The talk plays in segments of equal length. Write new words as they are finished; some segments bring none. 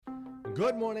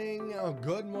Good morning,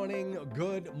 good morning,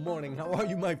 good morning. How are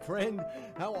you, my friend?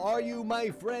 How are you, my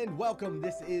friend? Welcome.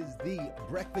 This is the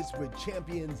Breakfast with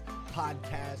Champions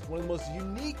podcast, one of the most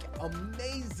unique,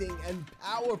 amazing, and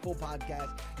powerful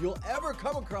podcasts you'll ever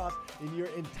come across in your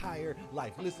entire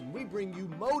life. Listen, we bring you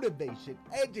motivation,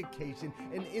 education,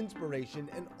 and inspiration,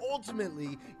 and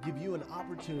ultimately give you an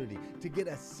opportunity to get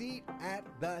a seat at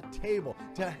the table,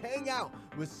 to hang out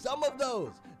with some of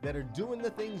those that are doing the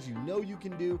things you know you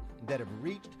can do, that have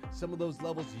reached some of those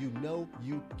levels you know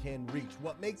you can reach.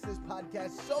 What makes this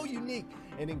podcast so unique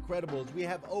and incredible is we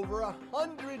have over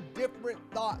 100 different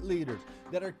thought leaders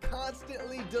that are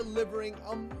constantly delivering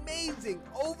amazing,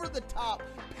 over-the-top,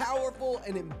 powerful,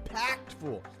 and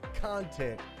impactful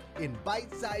content in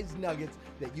bite-sized nuggets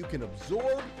that you can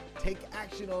absorb, take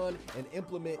action on, and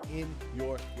implement in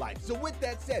your life. So with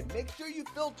that said, make sure you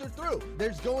filter through.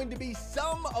 There's going to be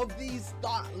some of these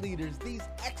thought leaders, these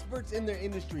experts in their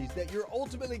industries that you're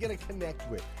ultimately going to connect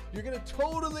with. You're going to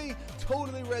totally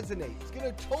resonate. It's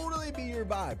going to totally be your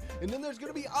vibe. And then there's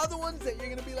going to be other ones that you're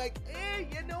going to be like,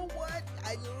 you know what?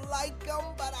 I like them,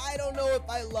 but I don't know if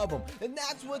I love them. And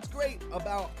that's what's great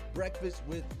about Breakfast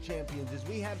with Champions is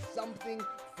we have something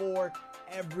for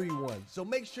everyone. So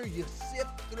make sure you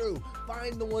sift through,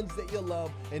 find the ones that you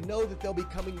love, and know that they'll be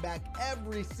coming back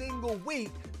every single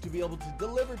week to be able to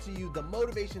deliver to you the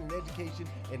motivation and education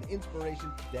and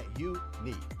inspiration that you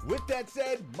need. With that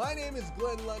said, my name is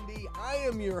Glenn Lundy. I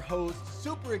am your host,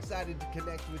 super excited to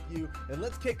connect with you, and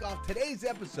let's kick off today's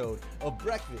episode of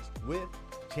Breakfast with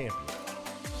Champions.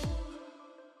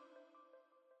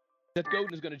 Seth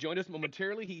Godin is going to join us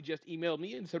momentarily. He just emailed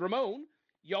me and said, Ramon,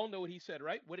 y'all know what he said,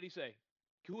 right? What did he say?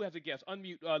 Who has a guess?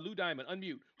 Unmute. Lou Diamond,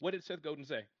 unmute. What did Seth Godin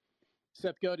say?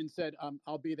 Seth Godin said,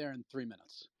 I'll be there in 3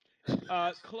 minutes.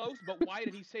 Close, but why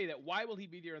did he say that? Why will he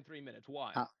be there in 3 minutes?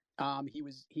 Why?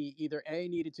 He either A,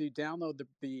 needed to download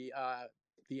the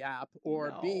app,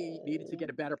 or B, needed to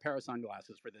get a better pair of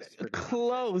sunglasses for this.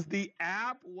 Close. The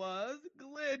app was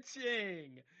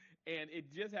glitching. And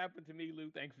it just happened to me,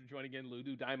 Lou. Thanks for joining in, Lou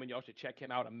Diamond. Y'all should check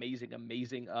him out.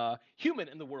 Amazing human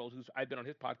in the world I've been on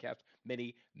his podcast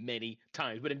many, many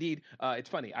times. But indeed, it's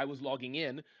funny. I was logging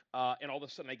in, and all of a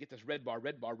sudden I get this red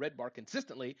bar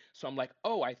consistently. So I'm like,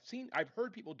 oh, I've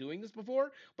heard people doing this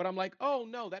before, but I'm like, oh,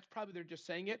 no, that's probably they're just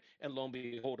saying it. And lo and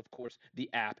behold, of course, the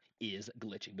app is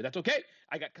glitching. But that's okay.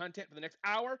 I got content for the next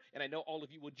hour, and I know all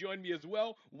of you will join me as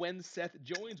well. When Seth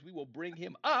joins, we will bring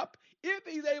him up if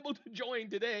he's able to join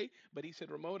today. But he said,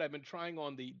 remote, I've been trying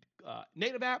on the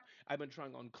native app. I've been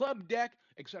trying on Club Deck,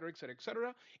 et cetera, et cetera, et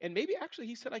cetera. And maybe actually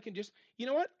he said I can just, you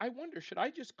know what? I wonder, should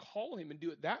I just call him and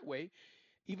do it that way?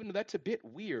 Even though that's a bit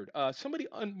weird. Somebody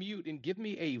unmute and give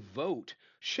me a vote.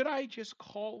 Should I just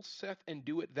call Seth and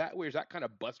do it that way? Or is that kind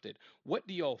of busted? What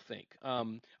do y'all think?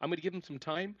 I'm going to give him some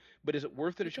time, but is it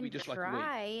worth it, or should we just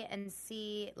try and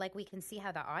see, we can see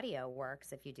how the audio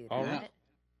works if you do that. All right.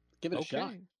 Give it a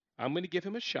shot. I'm going to give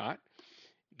him a shot.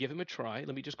 Give him a try.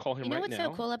 Let me just call him right now. You know what's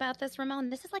so cool about this, Ramon?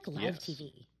 This is like live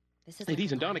TV. This is it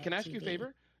is. And Donna, can I ask you a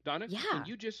favor? Donna, yeah. Can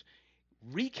you just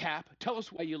recap? Tell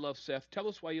us why you love Seth. Tell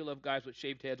us why you love guys with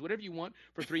shaved heads. Whatever you want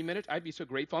for 3 minutes. I'd be so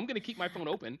grateful. I'm going to keep my phone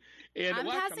open. And I'm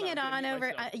passing it on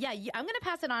over. I'm going to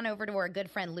pass it on over to our good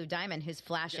friend Lou Diamond, who's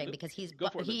flashing because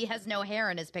he has no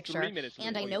hair in his picture. 3 minutes.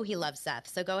 And I know he loves Seth.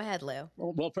 So go ahead, Lou.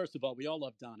 Well, first of all, we all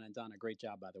love Donna. And Donna, great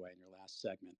job, by the way, in your last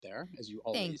segment there, as you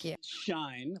always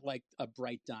shine like a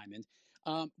bright diamond.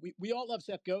 We all love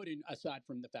Seth Godin, aside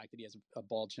from the fact that he has a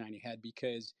bald, shiny head,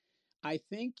 because I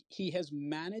think he has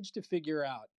managed to figure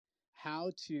out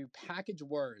how to package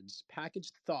words, package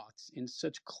thoughts in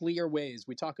such clear ways.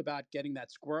 We talk about getting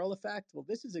that squirrel effect. Well,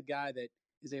 this is a guy that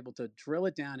is able to drill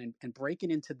it down and break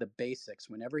it into the basics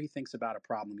whenever he thinks about a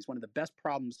problem. He's one of the best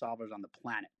problem solvers on the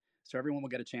planet. So everyone will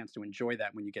get a chance to enjoy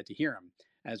that when you get to hear him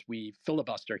as we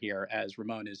filibuster here, as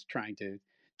Ramon is trying to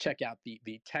check out the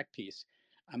tech piece.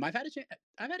 I've had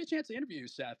a chance to interview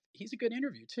Seth. He's a good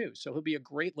interview too, so he'll be a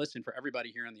great listen for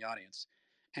everybody here in the audience.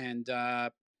 And I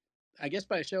guess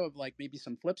by a show of maybe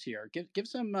some flips here, give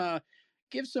some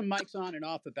mics on and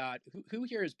off about who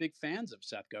here is big fans of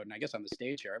Seth Godin. I guess on the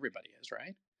stage here, everybody is,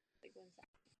 right?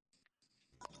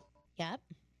 Yep.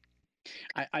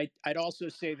 I'd also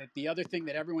say that the other thing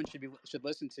that everyone should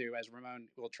listen to, as Ramon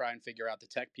will try and figure out the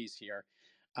tech piece here,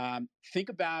 think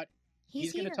about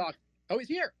he's going to talk. Oh, he's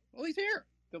here. Well, he's here.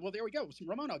 Well, there we go. So,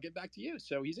 Ramon, I'll get back to you.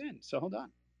 So he's in. So hold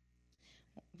on.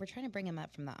 We're trying to bring him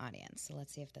up from the audience. So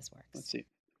let's see if this works. Let's see.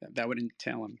 That wouldn't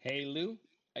tell him. Hey, Lou.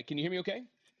 Can you hear me okay?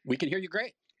 We can hear you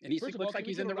great. And he looks like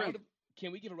he's in the room.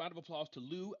 can we give a round of applause to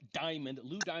Lou Diamond?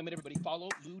 Lou Diamond, everybody follow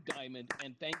Lou Diamond.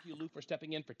 And thank you, Lou, for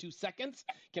stepping in for 2 seconds.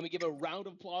 Can we give a round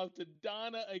of applause to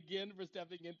Donna again for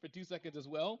stepping in for 2 seconds as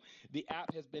well? The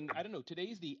app has been, I don't know,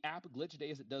 today's the app glitch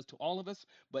day as it does to all of us.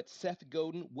 But Seth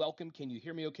Godin, welcome. Can you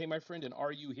hear me okay, my friend? And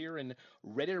are you here and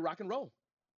ready to rock and roll?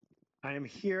 I am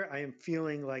here. I am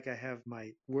feeling like I have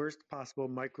my worst possible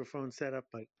microphone setup,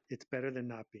 but it's better than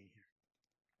not being here.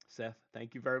 Seth,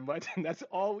 thank you very much. And that's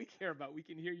all we care about. We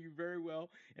can hear you very well.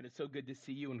 And it's so good to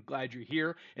see you and glad you're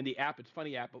here. And the app, it's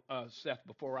funny app, Seth,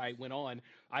 before I went on,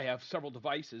 I have several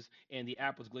devices and the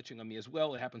app was glitching on me as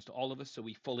well. It happens to all of us. So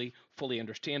we fully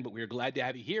understand, but we're glad to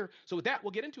have you here. So with that,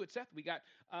 we'll get into it, Seth. We got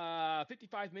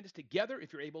 55 minutes together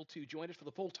if you're able to join us for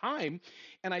the full time.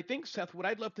 And I think, Seth, what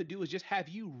I'd love to do is just have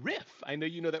you riff. I know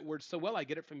you know that word so well. I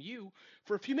get it from you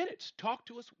for a few minutes. Talk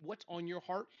to us what's on your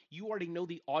heart. You already know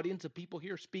the audience of people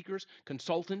here, speakers,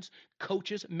 consultants,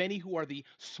 coaches, many who are the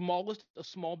smallest of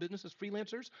small businesses,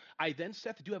 freelancers. I then,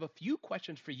 Seth, do have a few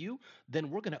questions for you. Then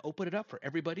we're going to open it up for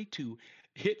everybody to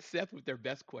hit Seth with their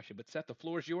best question. But Seth, the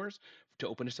floor is yours to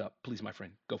open us up. Please, my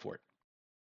friend, go for it.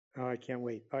 Oh, I can't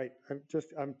wait. All right,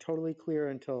 I'm totally clear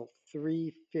until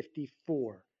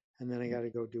 3:54, and then I got to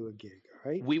go do a gig.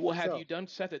 All right. We will have you done,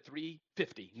 Seth, at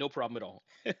 3:50. No problem at all.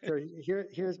 So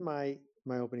here's my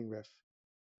opening riff.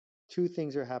 Two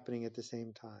things are happening at the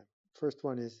same time. First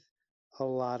one is a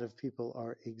lot of people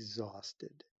are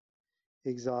exhausted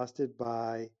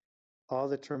by all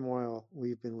the turmoil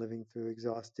we've been living through,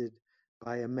 exhausted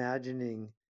by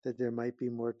imagining that there might be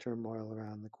more turmoil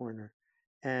around the corner.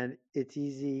 And it's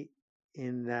easy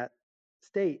in that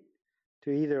state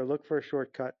to either look for a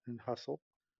shortcut and hustle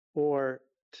or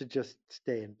to just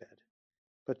stay in bed.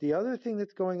 But the other thing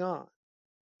that's going on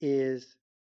is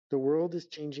the world is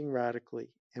changing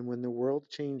radically. And when the world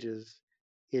changes,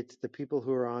 it's the people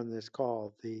who are on this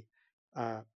call, the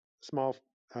small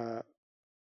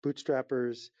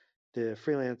bootstrappers, the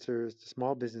freelancers, the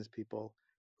small business people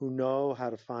who know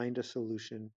how to find a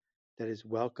solution that is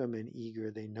welcome and eager.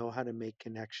 They know how to make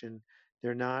connection.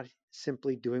 They're not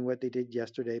simply doing what they did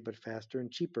yesterday, but faster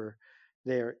and cheaper.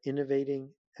 They are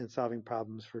innovating and solving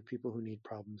problems for people who need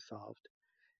problems solved.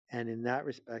 And in that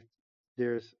respect,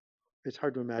 it's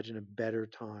hard to imagine a better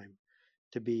time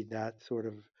to be that sort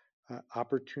of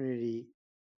opportunity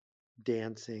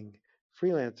dancing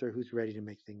freelancer who's ready to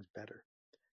make things better.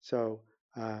 So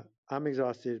I'm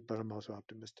exhausted, but I'm also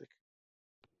optimistic.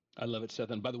 I love it,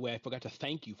 Seth. And by the way, I forgot to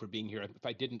thank you for being here. If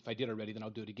I did already, then I'll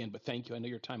do it again. But thank you. I know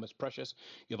your time is precious.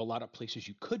 You have a lot of places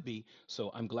you could be.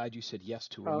 So I'm glad you said yes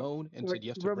to Ramon and said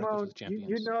yes to Breakfast with Champions.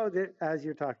 You know that as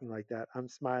you're talking like that, I'm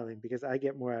smiling because I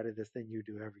get more out of this than you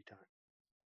do every time.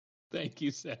 Thank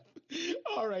you, Seth.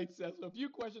 All right, Seth. So a few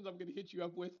questions I'm going to hit you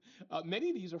up with. Many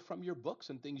of these are from your books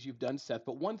and things you've done, Seth.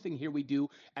 But one thing here we do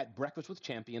at Breakfast with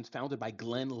Champions, founded by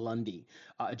Glenn Lundy,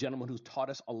 a gentleman who's taught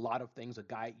us a lot of things, a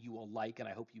guy you will like, and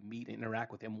I hope you meet and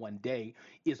interact with him one day,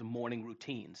 is morning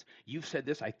routines. You've said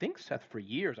this, I think, Seth, for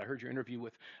years. I heard your interview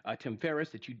with Tim Ferriss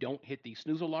that you don't hit the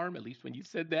snooze alarm, at least when you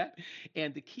said that.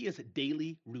 And the key is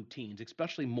daily routines,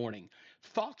 especially morning.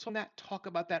 Thoughts on that? Talk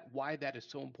about that, why that is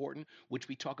so important, which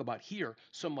we talk about here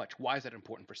so much. Why is that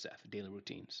important for Seth, daily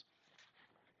routines?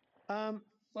 Well,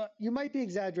 you might be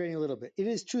exaggerating a little bit. It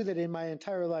is true that in my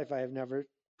entire life, I have never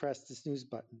pressed the snooze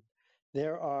button.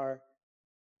 There are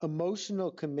emotional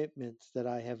commitments that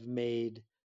I have made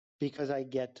because I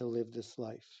get to live this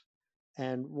life.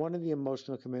 And one of the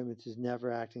emotional commitments is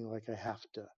never acting like I have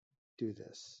to do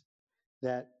this.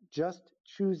 That just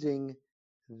choosing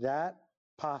that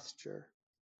posture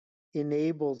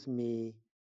enables me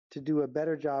to do a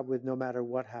better job with no matter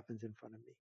what happens in front of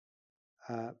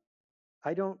me.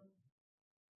 I don't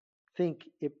think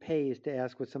it pays to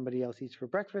ask what somebody else eats for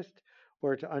breakfast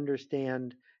or to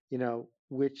understand,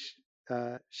 which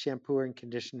shampoo and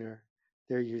conditioner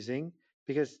they're using,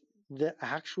 because the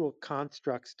actual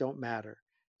constructs don't matter.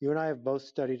 You and I have both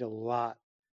studied a lot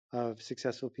of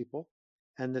successful people,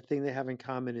 and the thing they have in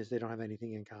common is they don't have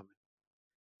anything in common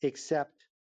except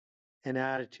an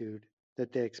attitude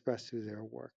that they express through their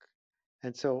work.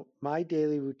 And so my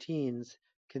daily routines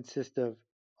consist of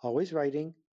always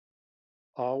writing,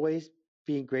 always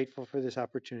being grateful for this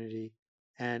opportunity,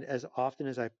 and as often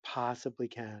as I possibly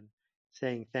can,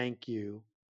 saying thank you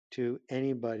to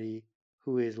anybody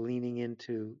who is leaning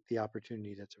into the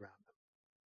opportunity that's around them.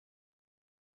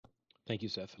 Thank you,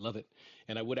 Seth. Love it.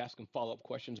 And I would ask him follow-up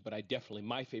questions, but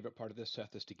my favorite part of this,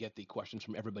 Seth, is to get the questions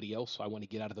from everybody else. So I want to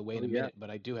get out of the way in a minute, but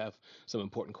I do have some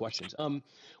important questions.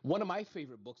 One of my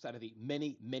favorite books out of the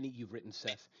many, many you've written,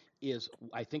 Seth, is,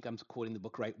 I think I'm quoting the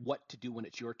book right, What to Do When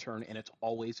It's Your Turn and It's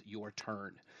Always Your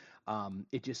Turn.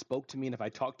 It just spoke to me. And if I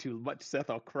talk too much, Seth,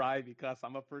 I'll cry because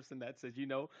I'm a person that says,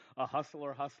 a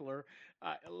hustler.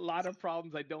 A lot of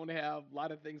problems I don't have, a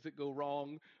lot of things that go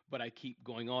wrong, but I keep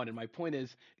going on. And my point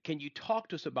is, can you talk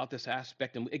to us about this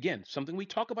aspect? And again, something we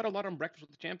talk about a lot on Breakfast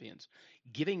with the Champions,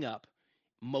 giving up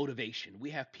motivation. We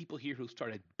have people here who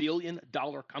started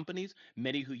billion-dollar companies,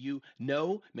 many who you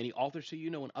know, many authors who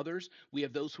you know, and others. We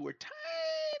have those who are tiny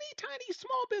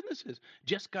small businesses,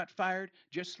 just got fired,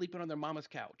 just sleeping on their mama's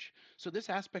couch. So this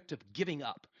aspect of giving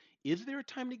up, is there a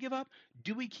time to give up?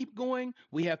 Do we keep going?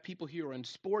 We have people here in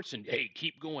sports and, hey,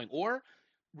 keep going, or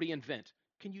reinvent.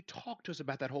 Can you talk to us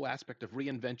about that whole aspect of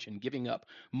reinvention, giving up,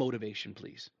 motivation,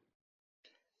 please?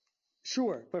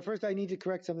 Sure. But first, I need to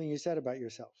correct something you said about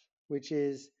yourself, which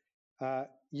is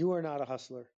you are not a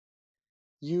hustler.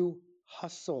 You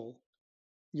hustle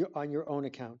on your own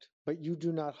account, but you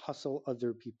do not hustle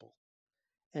other people.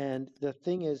 And the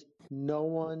thing is, no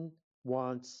one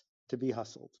wants to be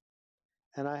hustled.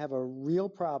 And I have a real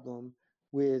problem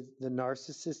with the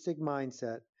narcissistic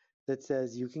mindset that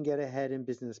says you can get ahead in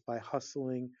business by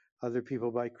hustling other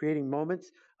people, by creating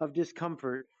moments of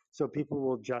discomfort so people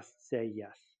will just say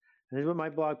yes. And this is what my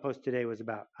blog post today was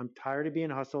about. I'm tired of being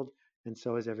hustled, and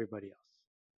so is everybody else.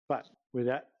 But with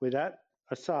that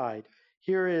aside,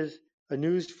 here is a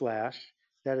news flash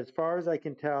that, as far as I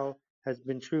can tell, has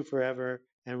been true forever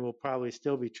and will probably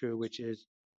still be true, which is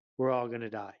we're all going to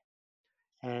die.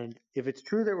 And if it's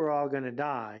true that we're all going to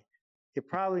die, it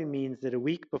probably means that a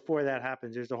week before that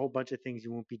happens, there's a whole bunch of things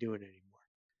you won't be doing anymore.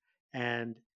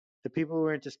 And the people who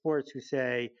are into sports who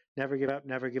say, never give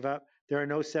up, there are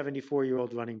no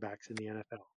 74-year-old running backs in the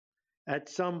NFL. At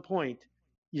some point,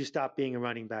 you stop being a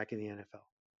running back in the NFL.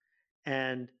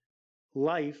 And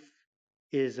life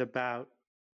is about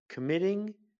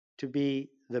committing to be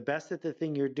the best at the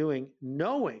thing you're doing,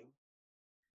 knowing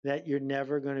that you're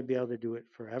never going to be able to do it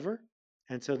forever.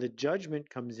 And so the judgment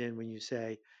comes in when you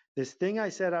say, this thing I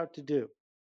set out to do,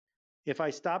 if I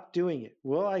stop doing it,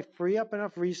 will I free up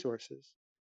enough resources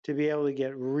to be able to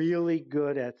get really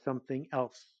good at something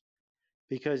else?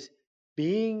 Because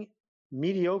being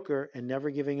mediocre and never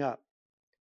giving up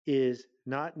is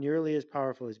not nearly as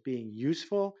powerful as being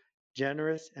useful,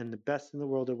 generous, and the best in the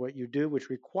world at what you do, which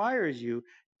requires you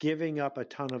giving up a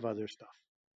ton of other stuff.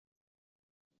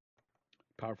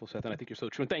 Powerful, Seth, and I think you're so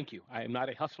true. And thank you. I am not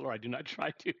a hustler. I do not try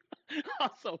to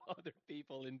hustle other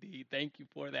people, indeed. Thank you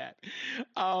for that.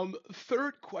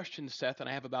 Third question, Seth, and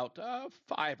I have about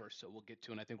 5 or so we'll get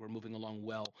to, and I think we're moving along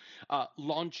well.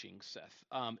 Launching, Seth.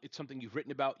 It's something you've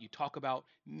written about, you talk about.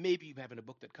 Maybe you have in a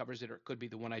book that covers it, or it could be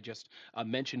the one I just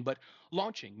mentioned. But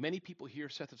launching, many people here,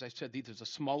 Seth, as I said, these are the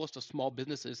smallest of small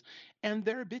businesses, and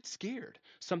they're a bit scared.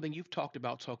 Something you've talked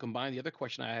about, so I'll combine the other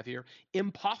question I have here,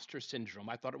 imposter syndrome.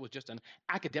 I thought it was just an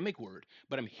academic word,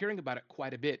 but I'm hearing about it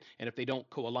quite a bit. And if they don't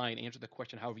co-align, answer the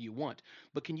question however you want.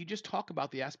 But can you just talk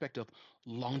about the aspect of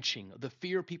launching, the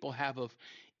fear people have of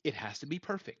it has to be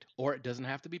perfect or it doesn't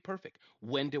have to be perfect?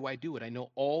 When do I do it? I know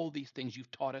all these things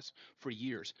you've taught us for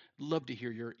years. Love to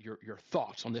hear your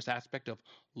thoughts on this aspect of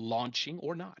launching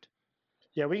or not.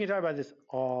 Yeah, we can talk about this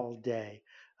all day.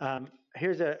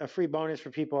 Here's a free bonus for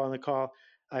people on the call.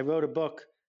 I wrote a book.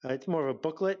 It's more of a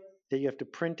booklet that you have to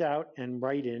print out and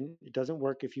write in. It doesn't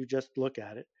work if you just look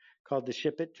at it, called the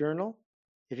Ship It Journal.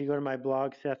 If you go to my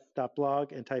blog,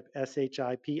 seth.blog, and type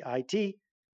SHIPIT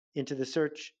into the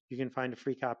search, you can find a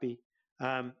free copy.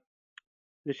 The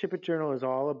Ship It Journal is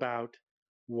all about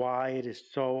why it is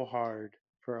so hard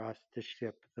for us to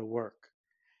ship the work.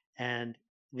 And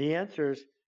the answers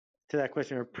to that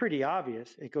question are pretty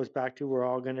obvious. It goes back to we're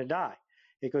all going to die.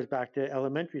 It goes back to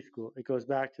elementary school. It goes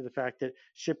back to the fact that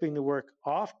shipping the work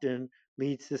often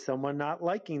leads to someone not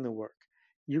liking the work.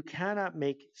 You cannot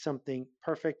make something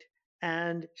perfect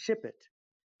and ship it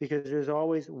because there's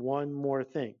always one more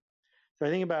thing. So I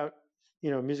think about,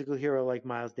 a musical hero like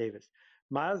Miles Davis.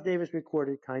 Miles Davis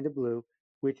recorded Kind of Blue,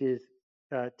 which is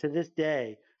to this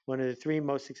day one of the 3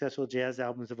 most successful jazz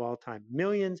albums of all time.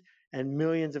 Millions and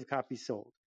millions of copies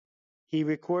sold. He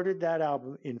recorded that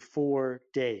album in 4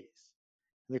 days.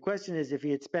 And the question is, if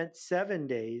he had spent 7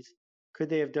 days, could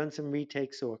they have done some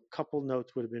retakes so a couple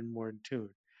notes would have been more in tune?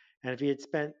 And if he had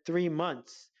spent 3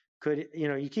 months, could,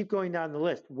 you keep going down the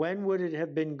list. When would it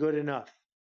have been good enough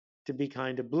to be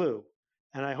Kind of Blue?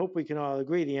 And I hope we can all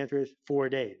agree the answer is 4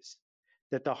 days.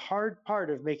 That the hard part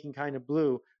of making Kind of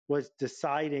Blue was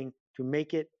deciding to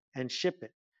make it and ship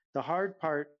it. The hard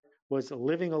part was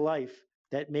living a life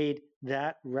that made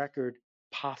that record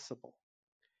possible.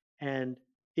 And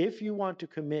if you want to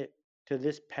commit to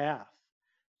this path,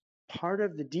 part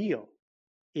of the deal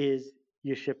is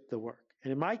you ship the work.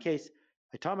 And in my case,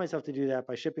 I taught myself to do that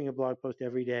by shipping a blog post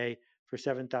every day for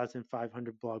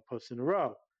 7,500 blog posts in a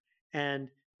row. And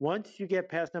once you get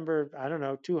past number, I don't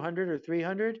know, 200 or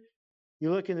 300,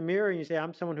 you look in the mirror and you say,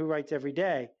 I'm someone who writes every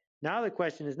day. Now the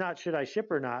question is not, should I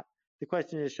ship or not? The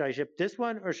question is, should I ship this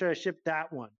one or should I ship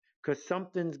that one? Because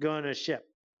something's going to ship.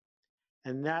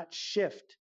 And that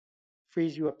shift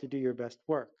frees you up to do your best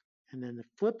work. And then the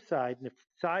flip side, the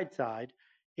side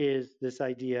is this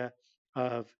idea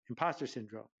of imposter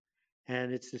syndrome.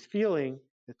 And it's this feeling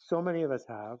that so many of us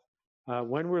have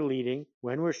when we're leading,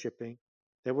 when we're shipping,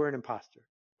 that we're an imposter.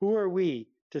 Who are we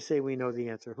to say we know the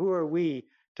answer? Who are we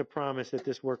to promise that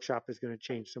this workshop is going to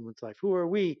change someone's life? Who are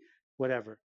we?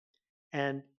 Whatever.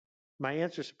 And my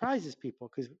answer surprises people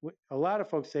because a lot of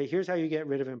folks say, here's how you get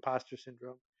rid of imposter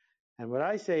syndrome. And what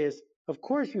I say is, of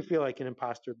course you feel like an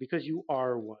imposter because you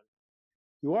are one.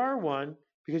 You are one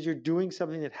because you're doing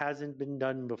something that hasn't been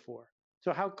done before.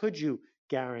 So how could you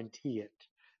guarantee it?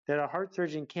 That a heart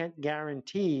surgeon can't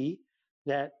guarantee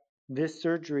that this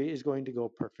surgery is going to go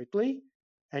perfectly,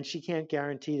 and she can't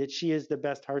guarantee that she is the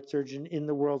best heart surgeon in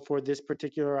the world for this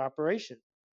particular operation.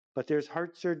 But there's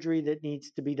heart surgery that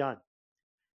needs to be done.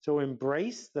 So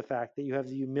embrace the fact that you have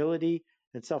the humility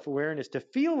and self-awareness to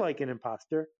feel like an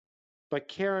imposter, but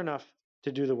care enough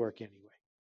to do the work anyway.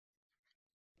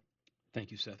 Thank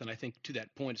you, Seth. And I think to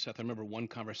that point, Seth, I remember one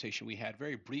conversation we had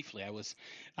very briefly.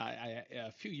 I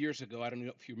a few years ago, I don't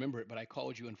know if you remember it, but I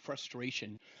called you in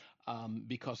frustration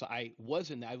because I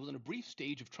was in a brief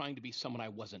stage of trying to be someone I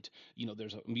wasn't. You know,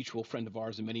 there's a mutual friend of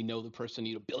ours, and many know the person,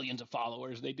 billions of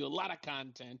followers. They do a lot of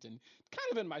content and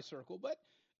kind of in my circle, but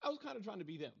I was kind of trying to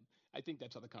be them. I think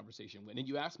that's how the conversation went. And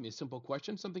you asked me a simple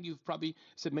question, something you've probably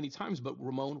said many times, but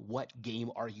Ramon, what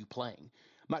game are you playing?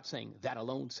 I'm not saying that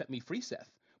alone set me free,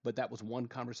 Seth. But that was one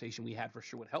conversation we had for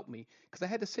sure would help me because I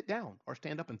had to sit down or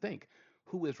stand up and think,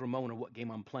 who is Ramon or what game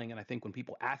I'm playing? And I think when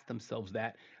people ask themselves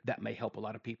that may help a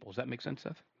lot of people. Does that make sense,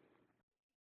 Seth?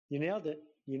 You nailed it.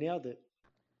 You nailed it.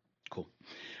 Cool.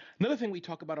 Another thing we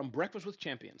talk about on Breakfast with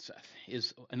Champions, Seth,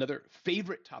 is another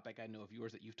favorite topic I know of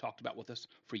yours that you've talked about with us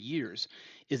for years,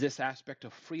 is this aspect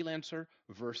of freelancer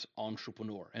versus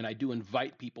entrepreneur. And I do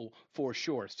invite people for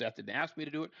sure. Seth didn't ask me to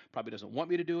do it, probably doesn't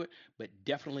want me to do it, but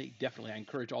definitely, I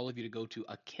encourage all of you to go to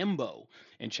Akimbo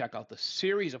and check out the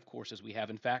series of courses we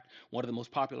have. In fact, one of the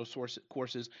most popular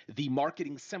courses, the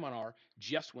Marketing Seminar,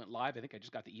 just went live. I think I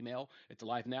just got the email. It's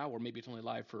live now, or maybe it's only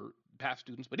live for past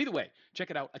students. But either way, check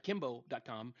it out,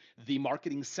 akimbo.com. The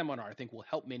Marketing Seminar, I think, will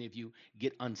help many of you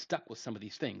get unstuck with some of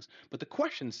these things. But the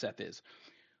question, Seth, is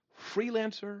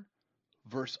freelancer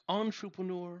versus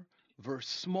entrepreneur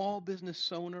versus small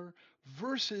business owner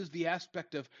versus the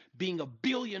aspect of being a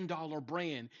billion-dollar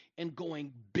brand and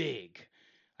going big.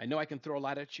 I know I can throw a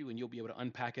lot at you and you'll be able to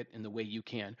unpack it in the way you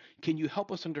can. Can you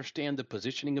help us understand the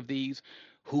positioning of these,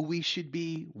 who we should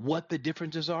be, what the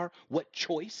differences are, what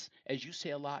choice, as you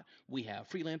say a lot, we have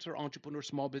freelancer, entrepreneur,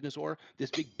 small business, or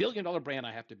this big billion-dollar brand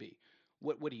I have to be?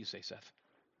 What do you say, Seth?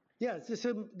 Yeah,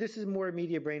 so this is more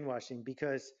media brainwashing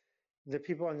because the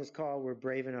people on this call were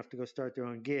brave enough to go start their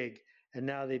own gig, and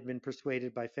now they've been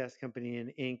persuaded by Fast Company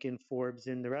and Inc. and Forbes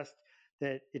and the rest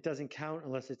that it doesn't count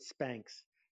unless it's Spanx,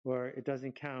 or it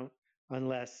doesn't count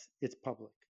unless it's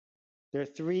public. There are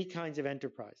three kinds of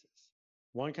enterprises.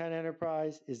 One kind of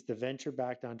enterprise is the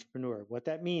venture-backed entrepreneur. What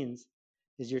that means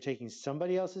is you're taking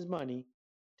somebody else's money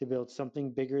to build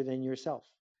something bigger than yourself.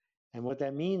 And what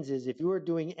that means is if you are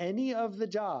doing any of the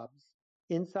jobs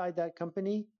inside that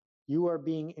company, you are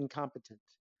being incompetent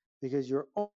because your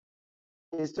own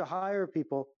is to hire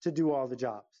people to do all the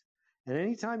jobs. And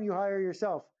anytime you hire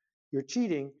yourself, you're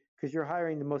cheating because you're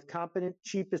hiring the most competent,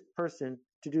 cheapest person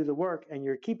to do the work, and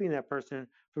you're keeping that person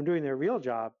from doing their real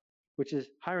job, which is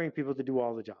hiring people to do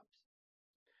all the jobs.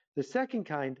 The second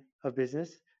kind of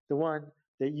business, the one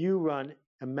that you run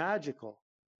a magical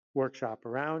workshop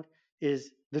around,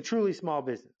 is the truly small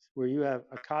business, where you have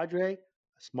a cadre, a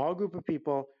small group of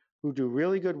people who do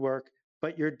really good work,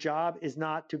 but your job is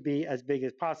not to be as big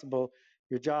as possible.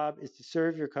 Your job is to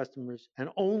serve your customers and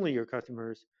only your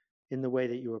customers in the way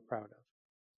that you are proud of.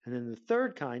 And then the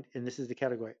third kind, and this is the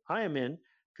category I am in,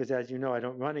 because as you know, I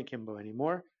don't run Akimbo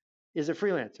anymore, is a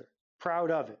freelancer,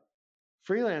 proud of it.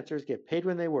 Freelancers get paid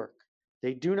when they work.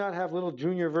 They do not have little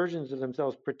junior versions of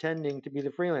themselves pretending to be the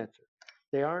freelancer.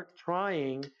 They aren't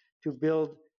trying to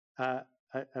build a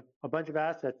bunch of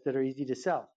assets that are easy to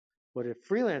sell. What a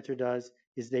freelancer does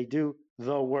is they do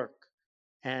the work.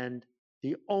 And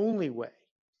the only way,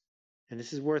 and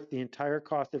this is worth the entire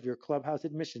cost of your clubhouse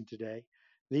admission today,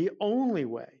 the only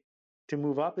way to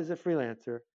move up as a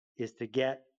freelancer is to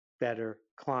get better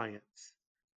clients.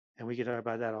 And we can talk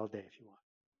about that all day if you want.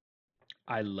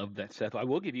 I love that, Seth. I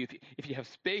will give you, if you have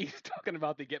space, talking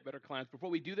about the Get Better clients. Before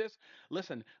we do this,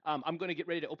 listen, I'm going to get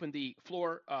ready to open the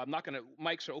floor. I'm not going to,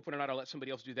 mics are open or not. I'll let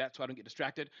somebody else do that so I don't get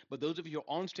distracted. But those of you who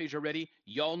are on stage already,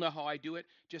 y'all know how I do it.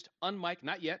 Just unmic,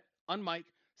 not yet, unmic.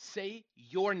 Say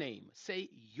your name. Say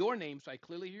your name so I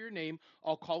clearly hear your name.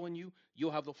 I'll call on you.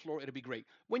 You'll have the floor. It'll be great.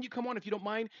 When you come on, if you don't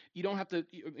mind, you don't have to.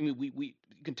 I mean, you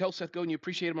can tell Seth go and you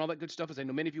appreciate him and all that good stuff, as I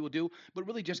know many of you will do. But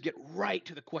really, just get right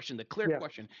to the question, the clear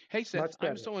question. Hey, Seth,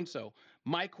 I'm so and so.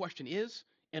 My question is,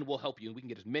 and we'll help you, and we can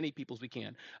get as many people as we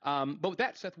can. But with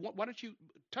that, Seth, why don't you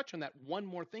touch on that one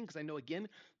more thing? Because I know, again,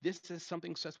 this is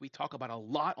something, Seth, we talk about a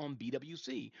lot on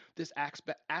BWC, this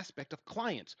aspect of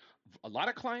clients. A lot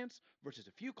of clients versus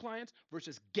a few clients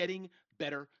versus getting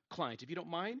better clients. If you don't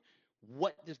mind,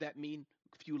 what does that mean?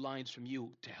 A few lines from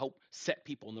you to help set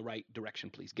people in the right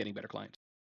direction, please. Getting better clients.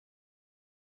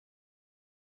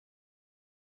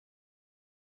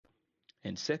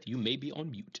 And Seth, you may be on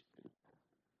mute.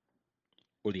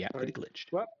 Or the app could have glitched.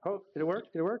 What? Oh, did it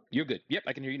work? Did it work? You're good. Yep,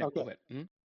 I can hear you now. Okay. Go ahead. Mm-hmm.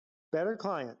 Better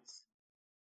clients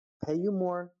pay you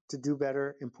more to do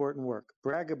better, important work,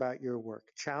 brag about your work,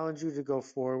 challenge you to go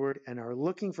forward, and are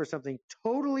looking for something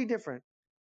totally different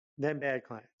than bad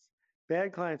clients.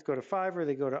 Bad clients go to Fiverr,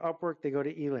 they go to Upwork, they go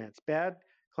to Elance. Bad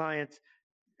clients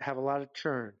have a lot of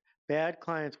churn. Bad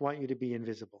clients want you to be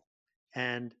invisible.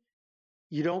 And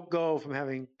you don't go from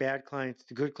having bad clients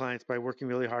to good clients by working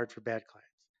really hard for bad clients.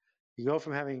 You go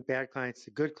from having bad clients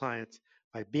to good clients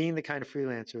by being the kind of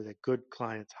freelancer that good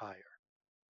clients hire.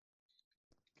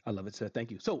 I love it, Seth.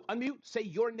 Thank you. So unmute, say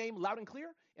your name loud and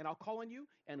clear, and I'll call on you,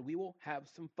 and we will have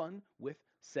some fun with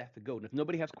Seth Godin. If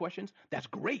nobody has questions, that's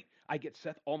great. I get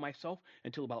Seth all myself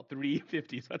until about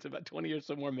 3:50, so that's about 20 or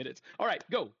so more minutes. All right,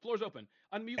 go. Floor's open.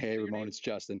 Unmute. Hey, Ramon, it's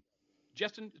Justin.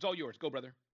 Justin, it's all yours. Go,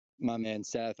 brother. My man,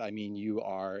 Seth, I mean, you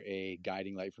are a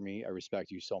guiding light for me. I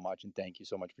respect you so much, and thank you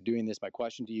so much for doing this. My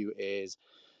question to you is,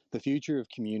 the future of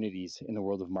communities in the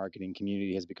world of marketing.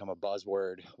 Community has become a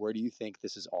buzzword. Where do you think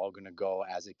this is all going to go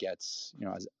as it gets,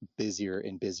 as busier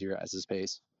and busier as a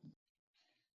space?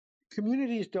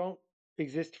 Communities don't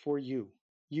exist for you.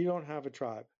 You don't have a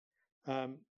tribe.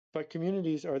 But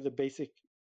communities are the basic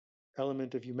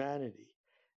element of humanity.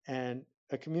 And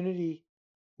a community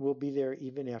will be there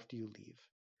even after you leave.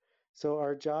 So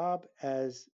our job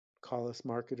as, call us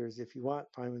marketers if you want,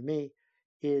 fine with me,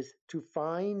 is to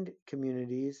find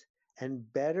communities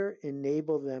and better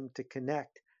enable them to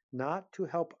connect, not to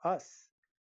help us,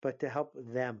 but to help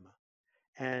them.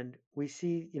 And we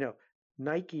see,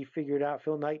 Nike figured out,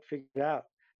 Phil Knight figured out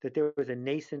that there was a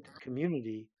nascent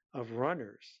community of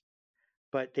runners,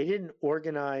 but they didn't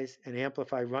organize and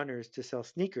amplify runners to sell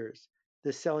sneakers.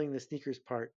 The selling the sneakers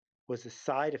part was a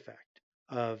side effect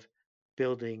of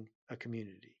building a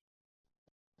community.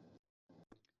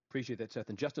 Appreciate that, Seth.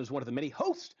 And Justin is one of the many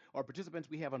hosts or participants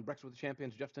we have on Breakfast with the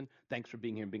Champions. Justin, thanks for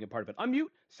being here and being a part of it. Unmute,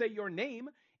 say your name,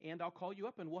 and I'll call you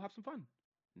up and we'll have some fun.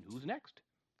 And who's next?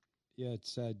 Yeah,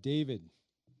 it's David.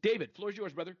 David, floor is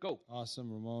yours, brother. Go.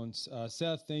 Awesome, Ramon.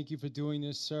 Seth, thank you for doing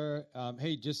this, sir.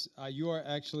 Hey, you are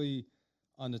actually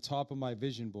on the top of my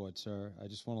vision board, sir. I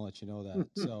just want to let you know that.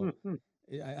 So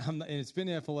and it's been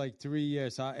there for like 3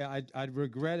 years. I'd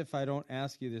regret if I don't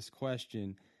ask you this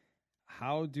question.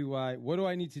 What do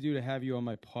I need to do to have you on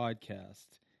my podcast?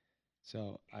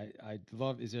 So I'd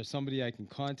love, is there somebody I can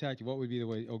contact? What would be the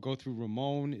way, or go through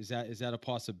Ramon? Is that a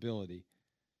possibility?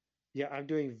 Yeah, I'm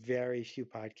doing very few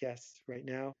podcasts right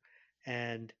now.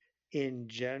 And in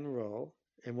general,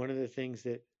 and one of the things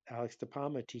that Alex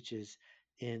DePalma teaches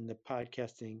in the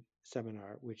podcasting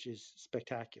seminar, which is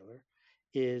spectacular,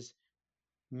 is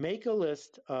make a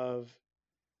list of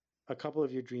a couple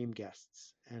of your dream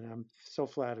guests. And I'm so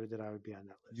flattered that I would be on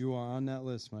that list. You are on that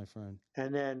list, my friend.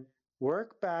 And then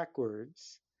work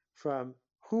backwards from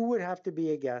who would have to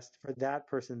be a guest for that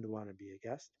person to want to be a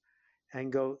guest,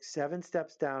 and go 7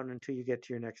 steps down until you get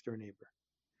to your next door neighbor.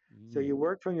 So you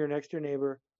work from your next door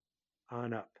neighbor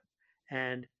on up.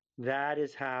 And that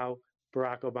is how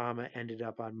Barack Obama ended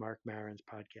up on Marc Maron's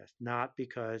podcast. Not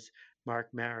because Marc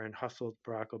Maron hustled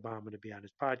Barack Obama to be on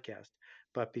his podcast,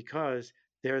 but because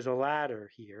there's a ladder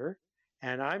here.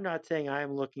 And I'm not saying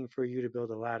I'm looking for you to build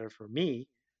a ladder for me.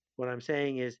 What I'm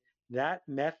saying is that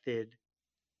method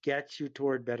gets you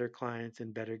toward better clients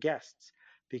and better guests,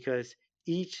 because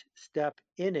each step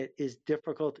in it is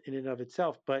difficult in and of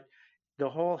itself. But the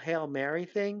whole Hail Mary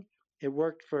thing, it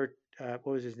worked for, what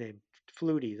was his name?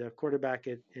 Flutie, the quarterback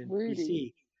in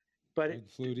BC. But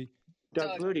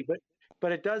Doug Flutie.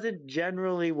 But it doesn't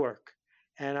generally work.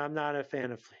 And I'm not a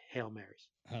fan of Hail Marys.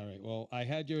 All right. Well, I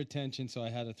had your attention, so I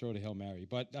had to throw the Hail Mary.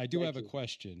 But I do have a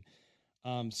question.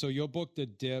 So your book, The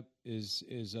Dip,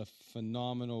 is a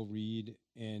phenomenal read,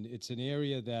 and it's an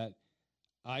area that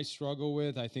I struggle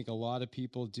with. I think a lot of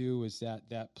people do, is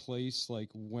that place, like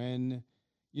when,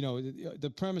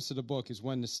 the premise of the book is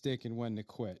when to stick and when to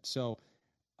quit. So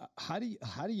how do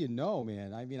you know,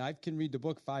 man? I mean, I can read the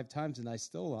book 5 times and I'm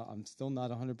still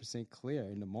not 100%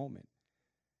 clear in the moment.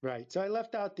 Right. So I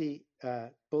left out the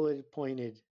bullet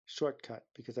pointed shortcut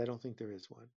because I don't think there is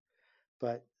one.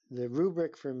 But the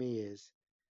rubric for me is,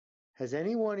 has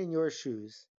anyone in your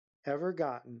shoes ever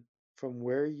gotten from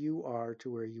where you are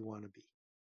to where you want to be?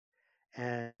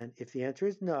 And if the answer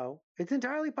is no, it's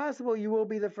entirely possible you will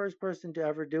be the first person to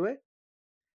ever do it.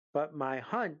 But my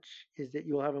hunch is that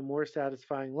you'll have a more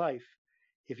satisfying life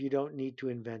if you don't need to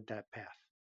invent that path.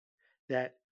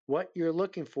 That what you're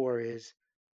looking for is,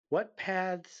 what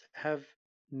paths have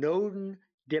known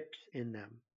dips in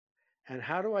them? And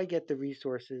how do I get the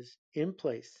resources in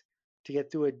place to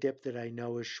get through a dip that I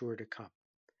know is sure to come?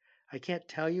 I can't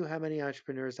tell you how many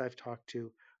entrepreneurs I've talked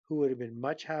to who would have been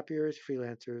much happier as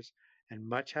freelancers and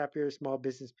much happier as small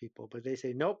business people, but they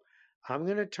say, nope, I'm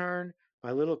going to turn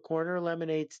my little corner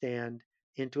lemonade stand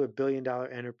into $1 billion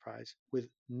enterprise with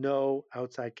no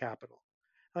outside capital.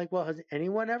 I'm like, well, has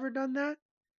anyone ever done that?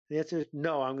 The answer is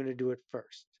no, I'm going to do it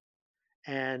first.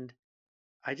 And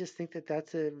I just think that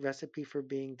that's a recipe for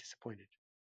being disappointed.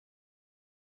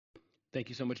 Thank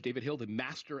you so much, David Hill, the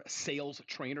master sales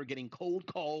trainer, getting cold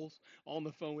calls on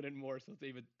the phone and more. So,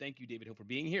 David, thank you, David Hill, for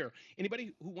being here.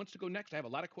 Anybody who wants to go next? I have a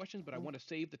lot of questions, but I want to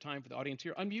save the time for the audience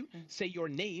here. Unmute, say your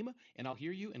name, and I'll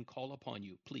hear you and call upon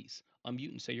you. Please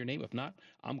unmute and say your name. If not,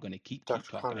 I'm going to keep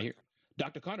talking. Conner. I hear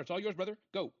Dr. Conner, it's all yours, brother.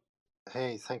 Go.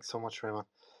 Hey, thanks so much, Raymond.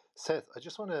 Seth, I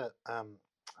just want to,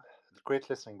 great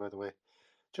listening, by the way.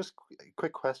 Just a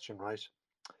quick question, right?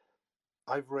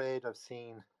 I've read, I've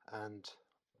seen, and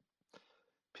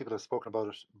people have spoken about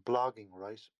it, blogging,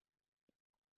 right?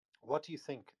 What do you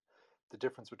think the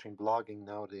difference between blogging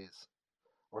nowadays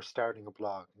or starting a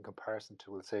blog in comparison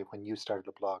to, let's say, when you started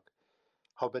a blog?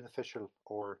 How beneficial,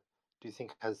 or do you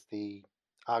think has the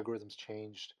algorithms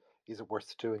changed? Is it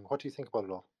worth doing? What do you think about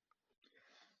it all?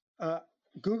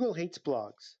 Google hates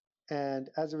blogs, and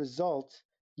as a result,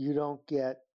 you don't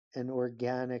get an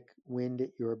organic wind at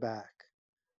your back.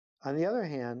 On the other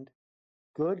hand,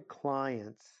 good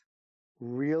clients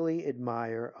really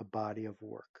admire a body of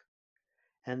work.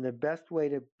 And the best way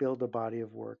to build a body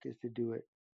of work is to do it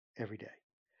every day.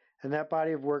 And that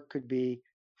body of work could be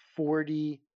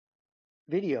 40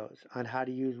 videos on how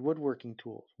to use woodworking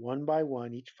tools, one by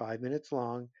one, each 5 minutes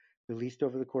long, released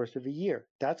over the course of a year.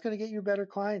 That's going to get you better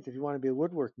clients if you want to be a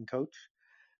woodworking coach.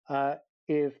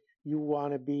 If you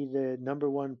want to be the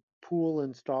 #1 pool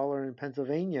installer in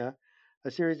Pennsylvania,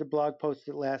 a series of blog posts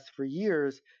that lasts for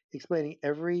years explaining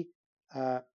every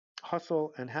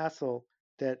hustle and hassle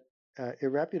that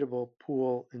irreputable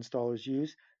pool installers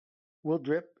use will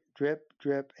drip, drip,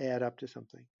 drip, add up to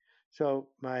something. So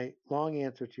my long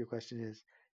answer to your question is,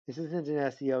 this isn't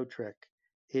an SEO trick.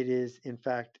 It is, in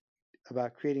fact,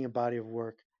 about creating a body of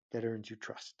work that earns you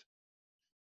trust.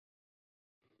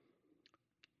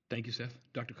 Thank you, Seth.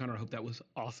 Dr. Conner, I hope that was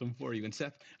awesome for you. And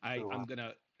Seth, I'm going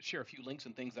to share a few links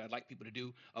and things that I'd like people to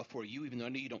do for you, even though I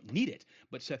know you don't need it.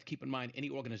 But Seth, keep in mind, any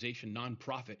organization,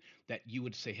 nonprofit, that you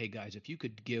would say, hey, guys, if you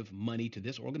could give money to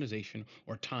this organization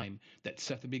or time, that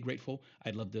Seth would be grateful.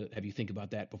 I'd love to have you think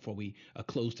about that before we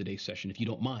close today's session, if you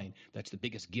don't mind. That's the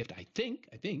biggest gift I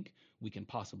think we can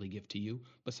possibly give to you,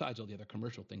 besides all the other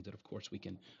commercial things that, of course, we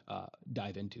can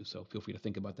dive into. So feel free to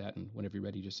think about that. And whenever you're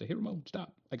ready, just say, hey, Ramon,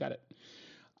 stop. I got it.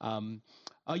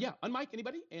 Unmic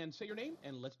anybody and say your name,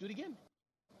 and let's do it again.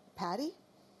 Patty,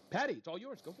 it's all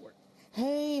yours. Go for it.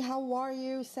 Hey, how are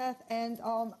you, Seth? And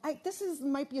this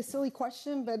might be a silly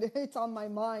question, but it's on my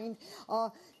mind.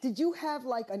 Did you have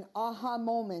like an aha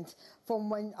moment from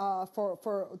when?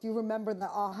 Do you remember the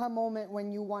aha moment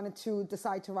when you wanted to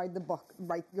decide to write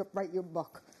your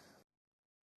book?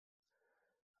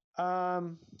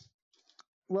 Well,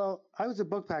 I was a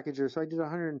book packager, so I did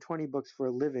 120 books for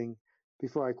a living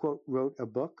before I, quote, wrote a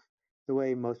book, the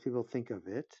way most people think of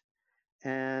it.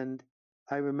 And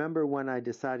I remember when I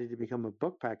decided to become a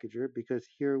book packager, because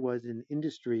here was an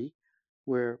industry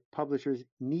where publishers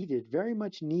very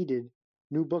much needed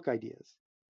new book ideas.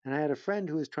 And I had a friend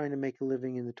who was trying to make a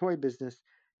living in the toy business,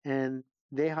 and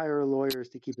they hire lawyers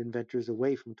to keep inventors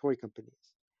away from toy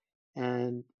companies.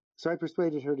 And so I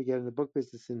persuaded her to get in the book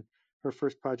business, and her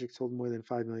first project sold more than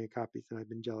 5 million copies, and I've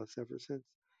been jealous ever since.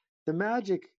 The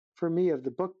magic for me of the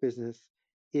book business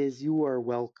is you are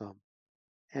welcome,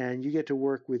 and you get to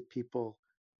work with people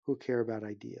who care about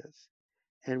ideas.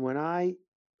 And when I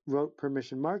wrote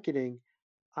Permission Marketing,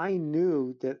 I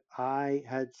knew that I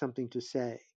had something to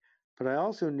say, but I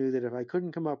also knew that if I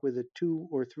couldn't come up with a 2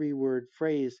 or 3 word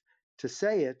phrase to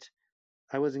say it,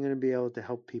 I wasn't going to be able to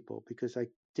help people because I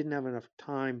didn't have enough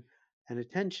time and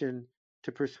attention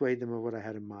to persuade them of what I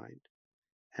had in mind.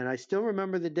 And I still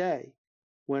remember the day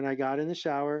when I got in the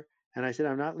shower and I said,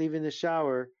 I'm not leaving the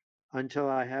shower until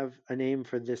I have a name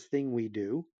for this thing we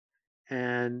do.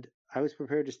 And I was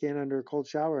prepared to stand under a cold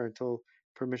shower until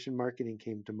permission marketing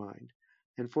came to mind.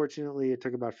 And fortunately, it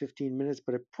took about 15 minutes,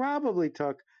 but it probably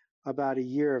took about a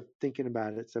year of thinking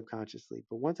about it subconsciously.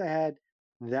 But once I had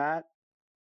that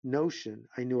notion,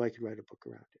 I knew I could write a book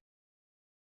around it.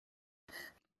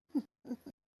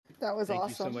 That was Thank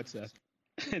awesome. You so much, Seth.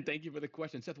 And thank you for the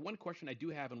question. Seth, one question I do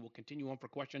have, and we'll continue on for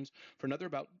questions for another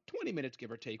about 20 minutes,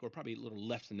 give or take, or probably a little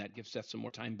less than that, give Seth some more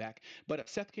time back. But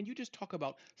Seth, can you just talk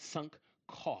about sunk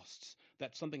costs?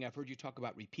 That's something I've heard you talk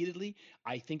about repeatedly.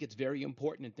 I think it's very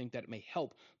important and think that it may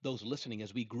help those listening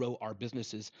as we grow our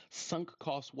businesses. Sunk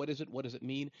costs, what is it? What does it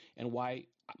mean? And why,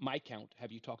 my count,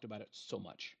 have you talked about it so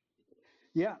much?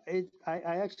 Yeah, I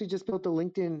actually just built a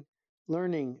LinkedIn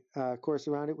learning course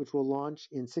around it, which will launch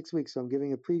in 6 weeks. So I'm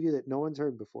giving a preview that no one's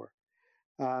heard before.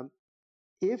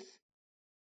 If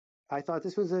I thought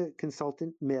this was a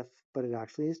consultant myth, but it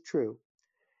actually is true.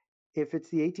 If it's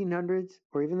the 1800s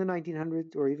or even the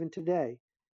 1900s or even today,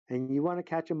 and you want to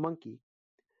catch a monkey,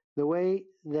 the way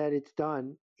that it's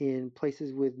done in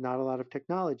places with not a lot of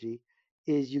technology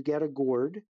is you get a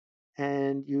gourd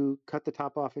and you cut the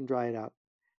top off and dry it out.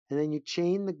 And then you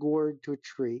chain the gourd to a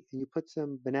tree and you put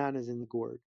some bananas in the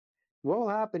gourd. What will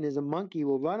happen is a monkey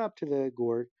will run up to the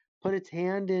gourd, put its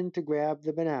hand in to grab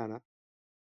the banana,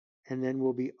 and then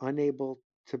will be unable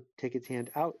to take its hand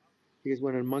out because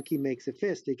when a monkey makes a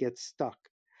fist, it gets stuck.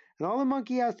 And all the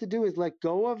monkey has to do is let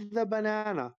go of the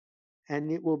banana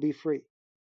and it will be free.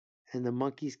 And the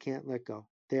monkeys can't let go.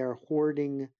 They are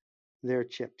hoarding their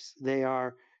chips. They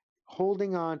are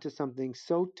holding on to something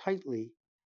so tightly,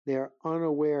 they are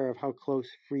unaware of how close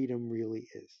freedom really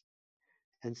is.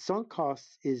 And sunk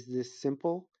costs is this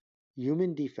simple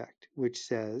human defect, which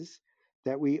says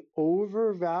that we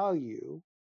overvalue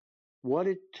what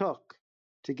it took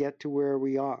to get to where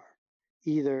we are,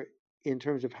 either in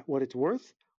terms of what it's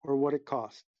worth or what it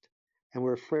cost. And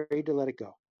we're afraid to let it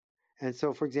go. And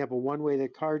so, for example, one way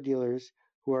that car dealers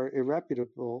who are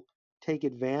irreputable take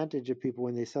advantage of people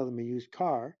when they sell them a used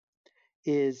car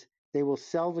is they will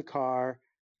sell the car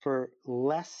for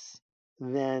less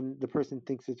than the person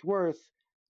thinks it's worth,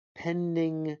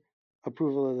 pending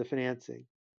approval of the financing.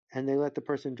 And they let the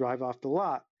person drive off the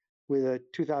lot with a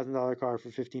 $2,000 car for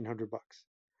 $1,500.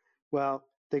 Well,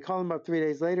 they call them up 3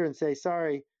 days later and say,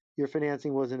 sorry, your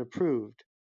financing wasn't approved.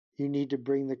 You need to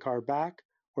bring the car back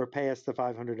or pay us the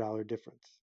 $500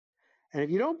 difference. And if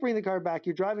you don't bring the car back,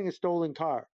 you're driving a stolen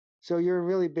car. So you're in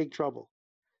really big trouble.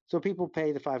 So people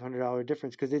pay the $500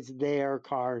 difference because it's their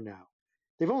car now.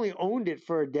 They've only owned it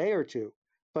for a day or two,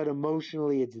 but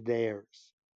emotionally it's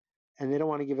theirs. And they don't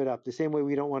want to give it up. The same way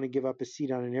we don't want to give up a seat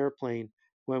on an airplane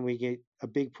when we get a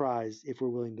big prize if we're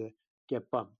willing to get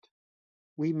bumped.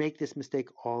 We make this mistake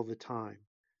all the time.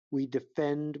 We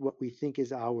defend what we think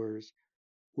is ours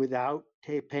without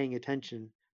paying attention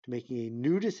to making a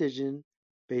new decision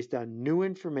based on new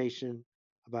information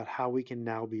about how we can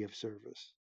now be of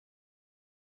service.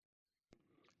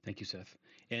 Thank you, Seth.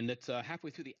 And it's halfway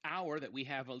through the hour that we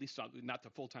have, at least not the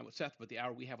full time with Seth, but the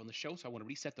hour we have on the show. So I want to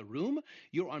reset the room.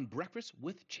 You're on Breakfast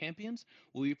with Champions,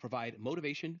 where we provide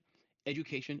motivation,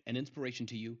 education, and inspiration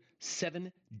to you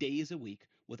 7 days a week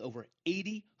with over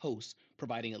 80 hosts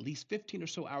providing at least 15 or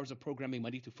so hours of programming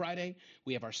Monday through Friday.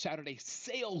 We have our Saturday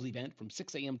sales event from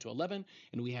 6 a.m. to 11,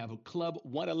 and we have a Club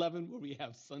 111 where we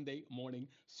have Sunday morning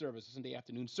service, Sunday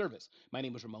afternoon service. My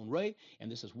name is Ramon Ray,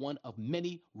 and this is one of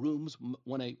many rooms,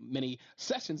 one of many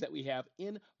sessions that we have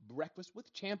in Breakfast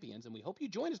with Champions, and we hope you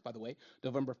join us, by the way,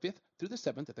 November 5th through the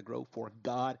 7th at the Grow for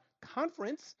God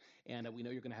Conference, and we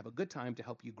know you're going to have a good time to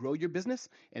help you grow your business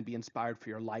and be inspired for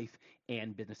your life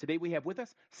and business. Today we have with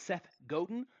us Seth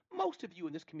Godin. Most of you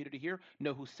in this community here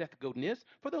know who Seth Godin is.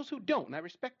 For those who don't, and I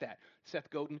respect that, Seth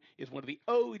Godin is one of the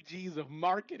OGs of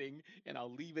marketing, and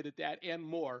I'll leave it at that and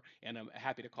more, and I'm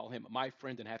happy to call him my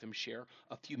friend and have him share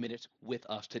a few minutes with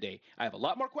us today. I have a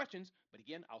lot more questions, but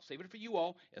again, I'll save it for you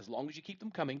all as long as you keep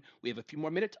them coming. We have a few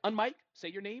more minutes. Unmic, say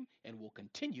your name, and we'll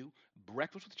continue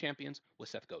Breakfast with Champions with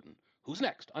Seth Godin. Who's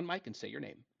next? Unmic and say your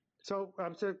name. So,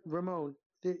 Ramon,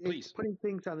 it's putting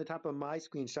things on the top of my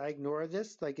screen. Should I ignore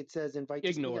this? Like it says invite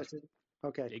to speak?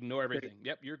 Okay. Ignore everything. Great.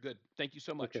 Yep, you're good. Thank you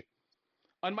so much. Okay.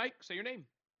 Unmic, say your name.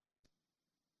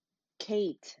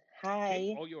 Kate. Hi.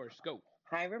 Kate, all yours. Go.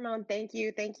 Hi, Ramon. Thank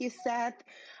you. Thank you, Seth.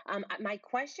 My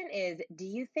question is, do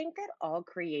you think that all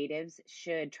creatives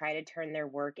should try to turn their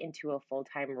work into a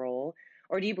full-time role?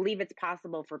 Or do you believe it's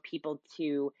possible for people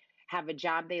to have a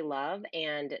job they love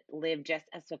and live just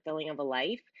as fulfilling of a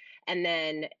life? And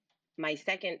then my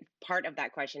second part of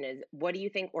that question is, what do you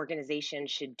think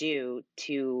organizations should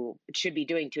be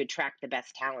doing to attract the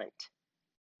best talent?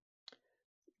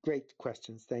 Great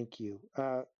questions. Thank you.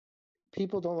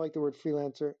 People don't like the word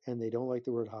freelancer and they don't like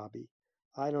the word hobby.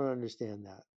 I don't understand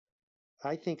that.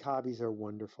 I think hobbies are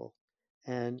wonderful,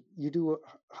 and you do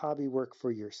hobby work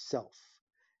for yourself,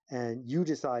 and you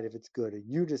decide if it's good, and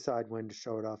you decide when to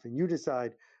show it off, and you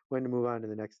decide when to move on to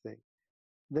the next thing.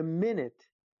 The minute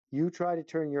you try to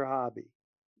turn your hobby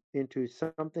into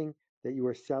something that you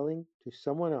are selling to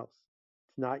someone else,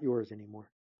 it's not yours anymore.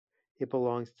 It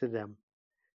belongs to them.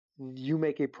 You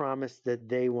make a promise that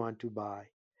they want to buy.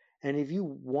 And if you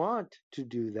want to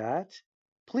do that,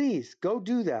 please go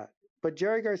do that. But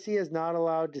Jerry Garcia is not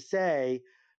allowed to say,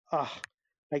 oh,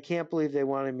 I can't believe they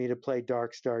wanted me to play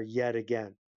Darkstar yet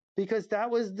again, because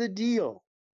that was the deal.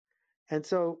 And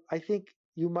so I think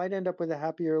you might end up with a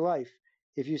happier life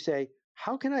if you say,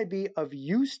 how can I be of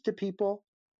use to people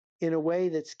in a way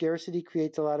that scarcity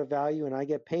creates a lot of value and I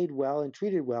get paid well and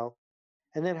treated well?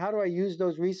 And then how do I use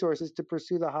those resources to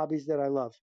pursue the hobbies that I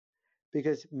love?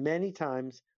 Because many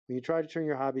times when you try to turn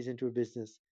your hobbies into a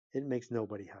business, it makes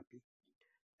nobody happy.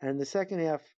 And the second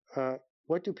half,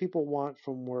 what do people want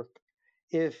from work?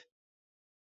 If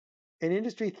an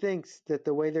industry thinks that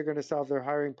the way they're going to solve their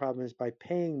hiring problem is by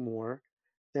paying more,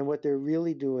 then what they're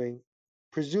really doing,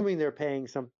 presuming they're paying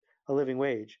a living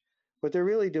wage, what they're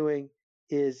really doing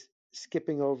is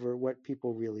skipping over what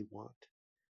people really want.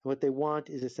 And what they want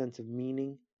is a sense of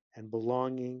meaning and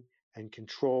belonging and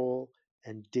control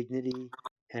and dignity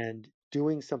and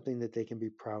doing something that they can be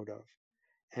proud of.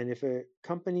 And if a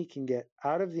company can get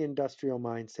out of the industrial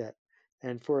mindset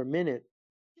and for a minute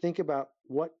think about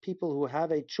what people who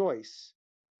have a choice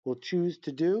will choose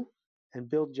to do and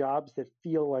build jobs that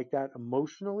feel like that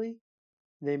emotionally,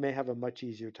 they may have a much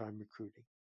easier time recruiting.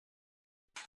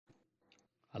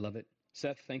 I love it.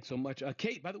 Seth, thanks so much.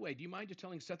 Kate, by the way, do you mind just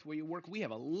telling Seth where you work? We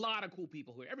have a lot of cool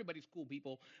people here. Everybody's cool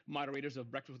people, moderators of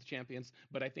Breakfast with the Champions.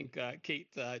 But I think, Kate,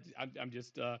 I'm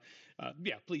just,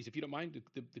 please, if you don't mind,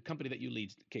 the company that you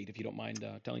lead, Kate, if you don't mind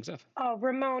telling Seth. Oh,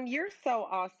 Ramon, you're so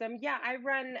awesome. Yeah, I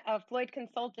run Floyd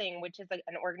Consulting, which is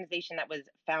an organization that was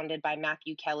founded by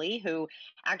Matthew Kelly, who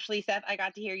actually, Seth, I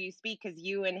got to hear you speak because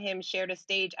you and him shared a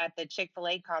stage at the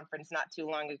Chick-fil-A conference not too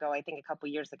long ago, I think a couple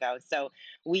years ago. So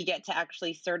we get to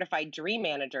actually certify dream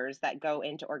managers that go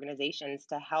into organizations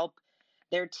to help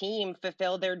their team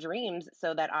fulfill their dreams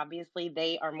so that obviously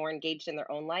they are more engaged in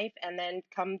their own life and then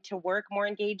come to work more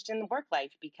engaged in the work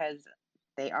life because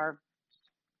they are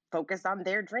focused on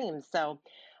their dreams. So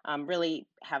really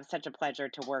have such a pleasure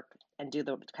to work and do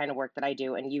the kind of work that I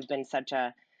do. And you've been such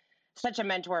a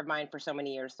mentor of mine for so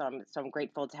many years. So I'm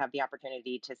grateful to have the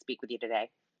opportunity to speak with you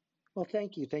today. Well,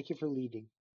 thank you. Thank you for leading.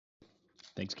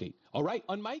 Thanks, Kate. All right,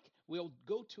 unmic. We'll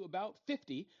go to about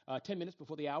 50, 10 minutes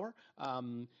before the hour.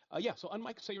 So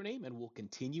unmic, say your name, and we'll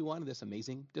continue on this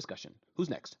amazing discussion. Who's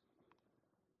next?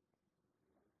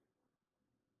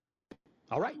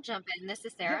 All right. Jump in. This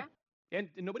is Sarah. Yeah. And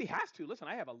nobody has to. Listen,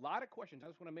 I have a lot of questions. I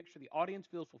just want to make sure the audience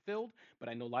feels fulfilled, but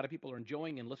I know a lot of people are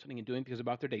enjoying and listening and doing things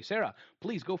about their day. Sarah,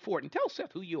 please go for it. And tell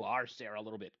Seth who you are, Sarah, a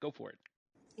little bit. Go for it.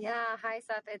 Yeah. Hi,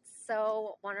 Seth. It's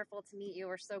so wonderful to meet you.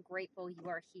 We're so grateful you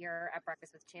are here at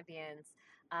Breakfast with Champions.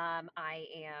 I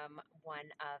am one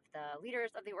of the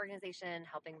leaders of the organization,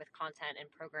 helping with content and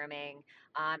programming.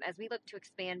 As we look to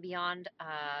expand beyond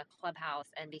Clubhouse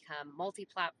and become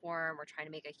multi-platform, we're trying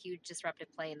to make a huge disruptive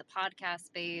play in the podcast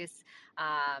space,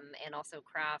 and also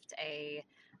craft a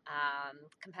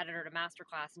competitor to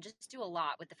masterclass, and just do a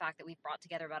lot with the fact that we've brought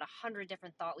together about 100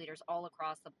 different thought leaders all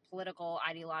across the political,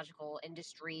 ideological,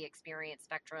 industry, experience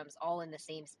spectrums, all in the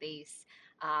same space.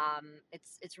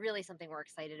 It's really something we're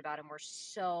excited about, and we're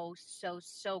so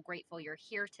grateful you're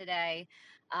here today.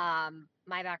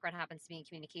 My background happens to be in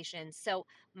communications. So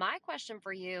my question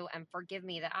for you, and forgive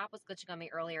me, the app was glitching on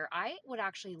me earlier. I would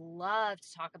actually love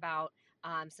to talk about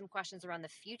some questions around the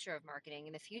future of marketing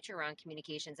and the future around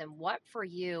communications, and what for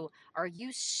you are you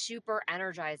super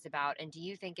energized about, and do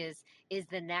you think is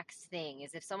the next thing?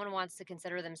 Is if someone wants to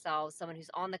consider themselves someone who's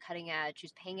on the cutting edge,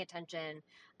 who's paying attention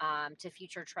to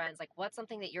future trends, like what's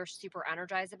something that you're super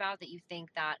energized about that you think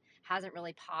that hasn't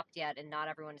really popped yet and not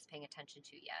everyone is paying attention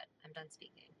to yet? I'm done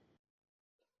speaking.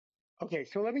 Okay,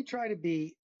 so let me try to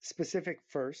be specific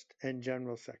first and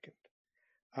general second.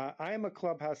 I am a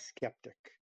Clubhouse skeptic.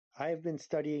 I have been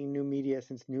studying new media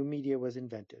since new media was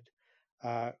invented.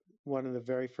 One of the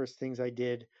very first things I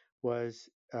did was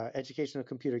educational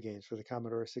computer games for the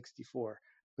Commodore 64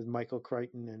 with Michael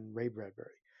Crichton and Ray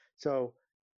Bradbury. So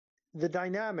the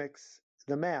dynamics,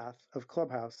 the math of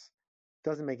Clubhouse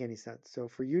doesn't make any sense. So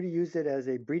for you to use it as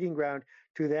a breeding ground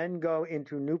to then go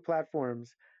into new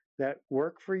platforms that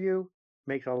work for you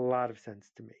makes a lot of sense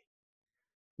to me.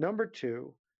 Number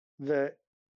two, the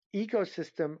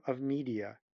ecosystem of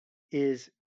media is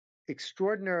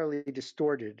extraordinarily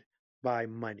distorted by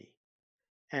money.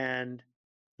 And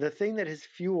the thing that has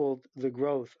fueled the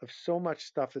growth of so much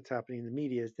stuff that's happening in the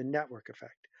media is the network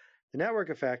effect. The network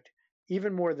effect,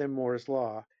 even more than Moore's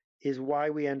Law, is why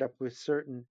we end up with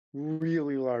certain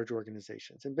really large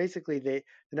organizations. And basically, the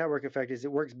network effect is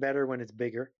it works better when it's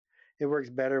bigger. It works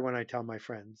better when I tell my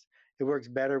friends. It works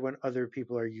better when other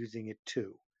people are using it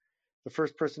too. The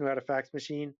first person who had a fax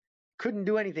machine couldn't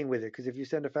do anything with it because if you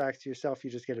send a fax to yourself, you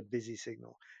just get a busy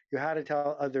signal. You had to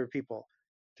tell other people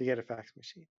to get a fax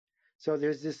machine. So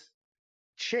there's this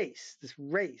chase, this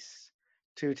race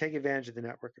to take advantage of the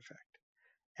network effect.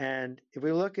 And if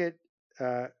we look at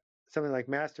something like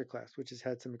Masterclass, which has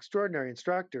had some extraordinary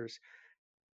instructors,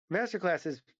 Masterclass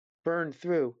has burned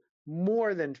through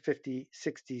more than 50,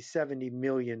 60, $70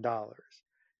 million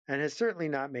and has certainly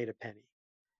not made a penny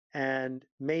and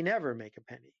may never make a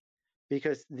penny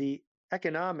because the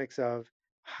economics of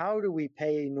how do we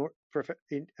pay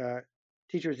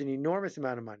teachers an enormous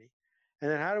amount of money, and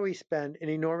then how do we spend an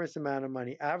enormous amount of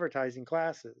money advertising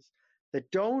classes that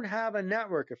don't have a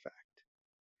network effect?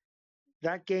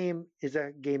 That game is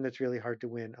a game that's really hard to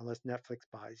win unless Netflix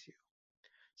buys you.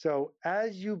 So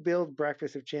as you build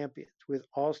Breakfast of Champions with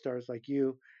all-stars like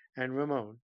you and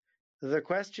Ramon, the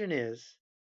question is,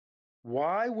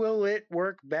 why will it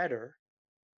work better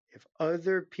if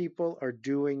other people are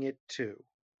doing it too?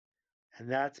 And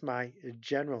that's my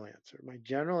general answer. My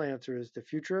general answer is the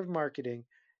future of marketing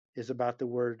is about the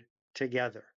word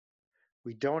together.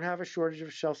 We don't have a shortage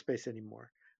of shelf space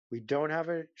anymore. We don't have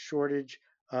a shortage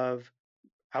of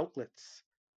outlets.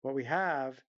 What we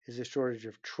have is a shortage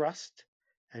of trust,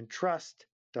 and trust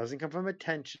doesn't come from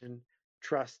attention.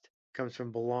 Trust comes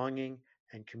from belonging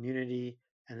and community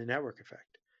and the network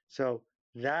effect. So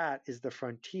that is the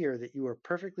frontier that you are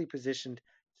perfectly positioned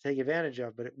to take advantage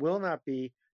of, but it will not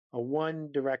be a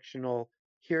one-directional,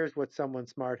 here's what someone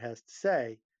smart has to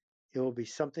say. It will be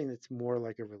something that's more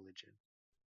like a religion.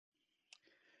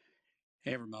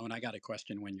 Hey, Ramon, I got a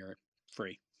question when you're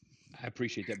free. I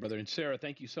appreciate that, brother. And Sarah,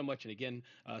 thank you so much. And again,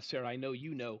 Sarah, I know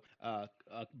you know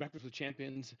Breakfast with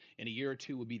Champions in a year or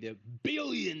two will be the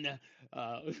billion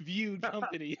viewed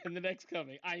company in the next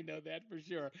coming. I know that for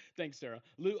sure. Thanks, Sarah.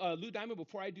 Lou Diamond,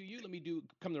 before I do you, let me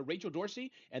come to Rachel Dorsey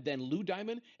and then Lou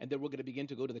Diamond. And then we're going to begin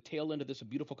to go to the tail end of this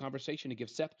beautiful conversation to give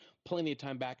Seth plenty of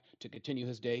time back to continue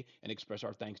his day and express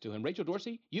our thanks to him. Rachel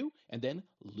Dorsey, you, and then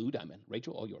Lou Diamond.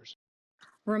 Rachel, all yours.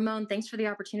 Ramon, thanks for the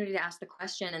opportunity to ask the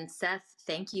question. And Seth,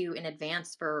 thank you in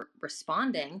advance for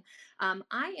responding.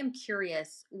 I am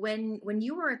curious, when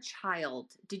you were a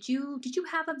child, did you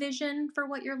have a vision for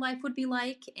what your life would be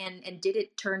like? And did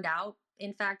it turn out,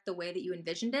 in fact, the way that you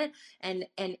envisioned it? And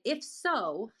if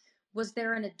so, was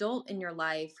there an adult in your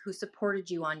life who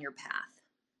supported you on your path?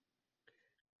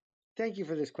 Thank you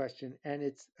for this question. And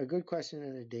it's a good question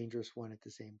and a dangerous one at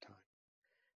the same time,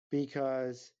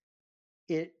 because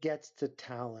it gets to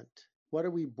talent. What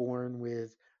are we born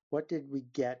with? What did we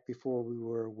get before we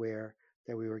were aware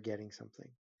that we were getting something?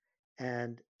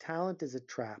 And talent is a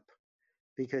trap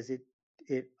because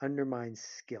it undermines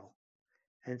skill.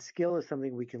 And skill is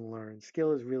something we can learn.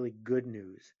 Skill is really good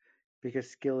news because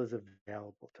skill is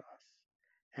available to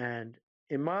us. And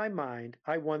in my mind,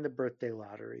 I won the birthday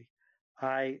lottery.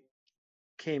 I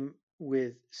came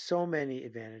with so many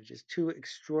advantages, 2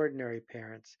 extraordinary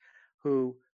parents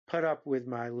who put up with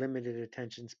my limited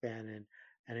attention span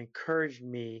and encouraged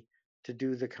me to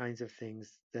do the kinds of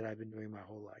things that I've been doing my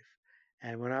whole life.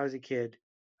 And when I was a kid,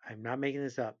 I'm not making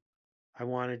this up, I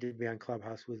wanted to be on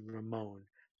Clubhouse with Ramon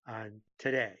on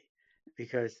today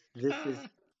because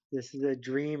this is a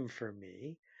dream for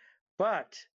me.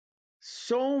 But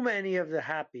so many of the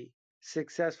happy,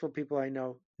 successful people I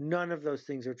know, none of those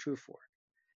things are true for.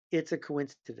 It's a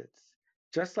coincidence.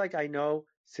 Just like I know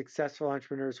successful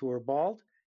entrepreneurs who are bald,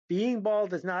 being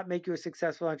bald does not make you a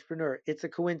successful entrepreneur. It's a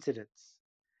coincidence.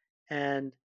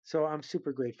 And so I'm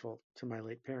super grateful to my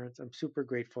late parents. I'm super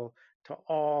grateful to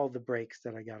all the breaks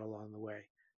that I got along the way.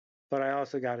 But I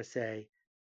also got to say,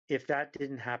 if that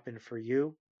didn't happen for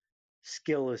you,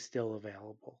 skill is still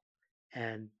available.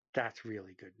 And that's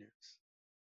really good news.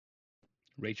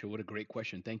 Rachel, what a great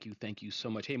question. Thank you. Thank you so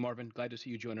much. Hey, Marvin, glad to see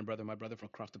you joining, brother, my brother from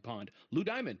across the pond. Lou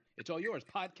Diamond, it's all yours.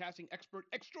 Podcasting expert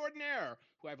extraordinaire,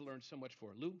 who I've learned so much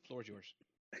for. Lou, floor is yours.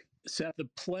 Seth, a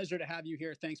pleasure to have you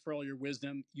here. Thanks for all your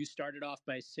wisdom. You started off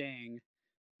by saying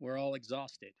we're all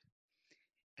exhausted.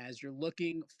 As you're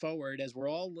looking forward, as we're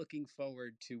all looking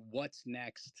forward to what's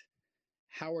next,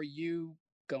 how are you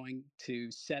going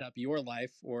to set up your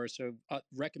life or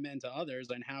recommend to others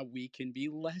on how we can be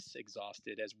less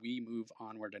exhausted as we move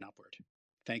onward and upward?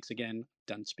 Thanks again.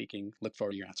 Done speaking. Look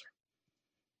forward to your answer.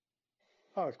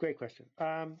 Oh, it's a great question.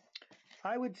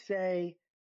 I would say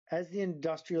as the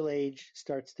industrial age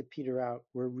starts to peter out,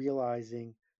 we're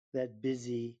realizing that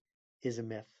busy is a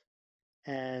myth.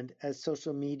 And as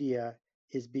social media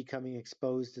is becoming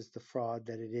exposed as the fraud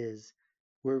that it is,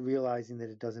 we're realizing that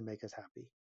it doesn't make us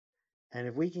happy. And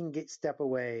if we can step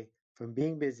away from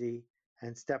being busy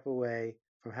and step away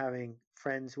from having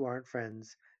friends who aren't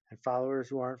friends and followers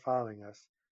who aren't following us,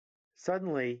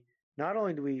 suddenly, not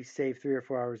only do we save 3 or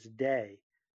 4 hours a day,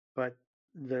 but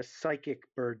the psychic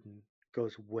burden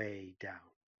goes way down.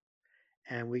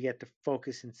 And we get to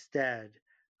focus instead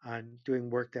on doing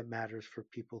work that matters for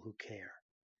people who care.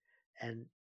 And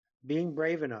being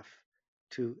brave enough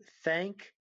to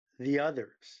thank the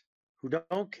others who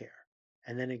don't care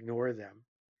and then ignore them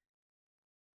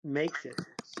makes it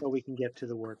so we can get to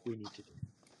the work we need to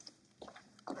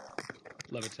do.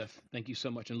 Love it, Seth. Thank you so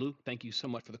much. And Lou, thank you so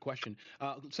much for the question.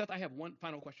 Seth, I have one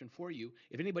final question for you.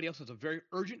 If anybody else has a very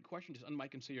urgent question, just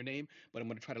unmic and say your name, but I'm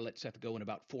going to try to let Seth go in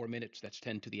about 4 minutes. That's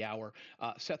 10 to the hour.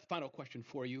 Seth, final question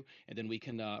for you, and then we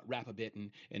can wrap a bit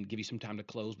and give you some time to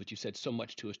close, but you said so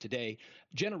much to us today.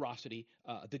 Generosity,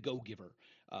 The Go-Giver.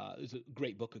 Is a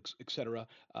great book, etc.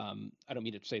 I don't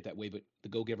mean to say it that way, but The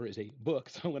Go-Giver is a book,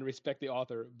 so I want to respect the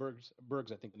author,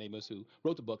 Bergs, I think the name is, who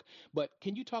wrote the book. But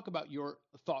can you talk about your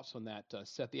thoughts on that,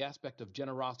 Seth, the aspect of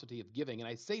generosity, of giving? And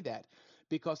I say that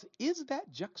because is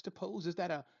that juxtaposed? Is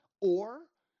that a or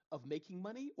of making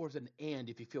money, or is it an and,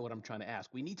 if you feel what I'm trying to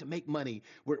ask? We need to make money.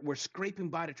 We're scraping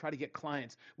by to try to get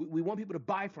clients. We want people to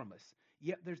buy from us.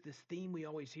 Yet there's this theme we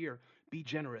always hear, be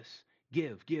generous,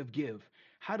 give, give, give.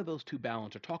 How do those two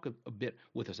balance? Or talk a bit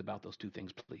with us about those two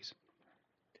things, please.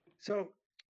 So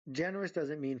generous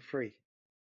doesn't mean free.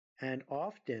 And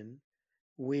often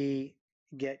we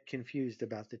get confused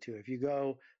about the two. If you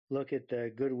go look at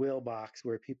the Goodwill box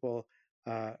where people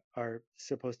are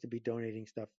supposed to be donating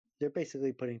stuff, they're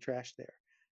basically putting trash there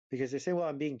because they say, well,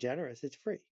 I'm being generous. It's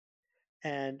free.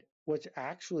 And what's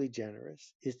actually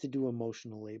generous is to do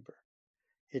emotional labor.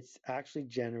 It's actually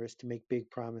generous to make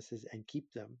big promises and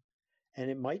keep them. And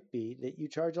it might be that you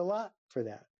charge a lot for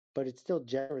that, but it's still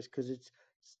generous because it's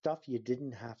stuff you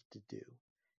didn't have to do.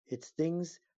 It's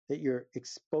things that you're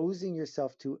exposing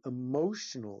yourself to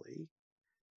emotionally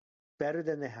better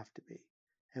than they have to be.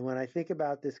 And when I think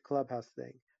about this Clubhouse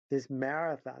thing, this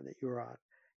marathon that you're on,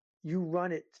 you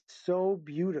run it so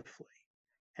beautifully.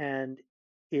 And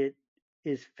it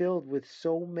is filled with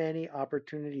so many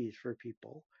opportunities for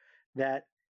people that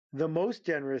the most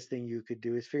generous thing you could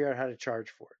do is figure out how to charge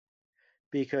for it.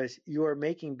 Because you are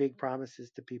making big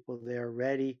promises to people. They are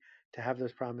ready to have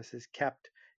those promises kept.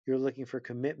 You're looking for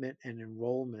commitment and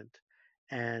enrollment.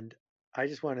 And I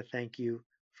just want to thank you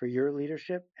for your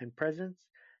leadership and presence,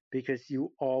 because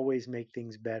you always make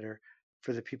things better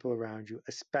for the people around you,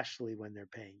 especially when they're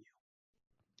paying you.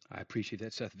 I appreciate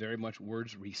that, Seth, very much.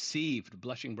 Words received.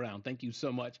 Blushing Brown, thank you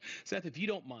so much. Seth, if you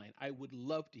don't mind, I would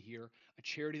love to hear a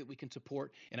charity that we can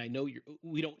support. And I know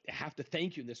we don't have to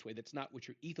thank you in this way. That's not what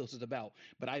your ethos is about.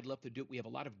 But I'd love to do it. We have a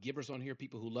lot of givers on here,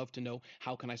 people who love to know,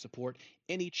 how can I support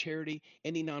any charity,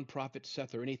 any nonprofit,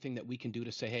 Seth, or anything that we can do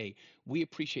to say, hey, we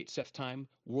appreciate Seth's time.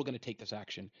 We're going to take this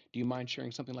action. Do you mind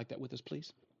sharing something like that with us,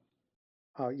 please?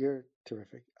 Oh, you're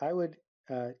terrific. I would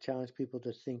challenge people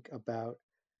to think about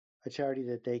a charity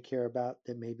that they care about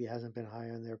that maybe hasn't been high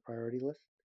on their priority list,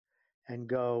 and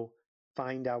go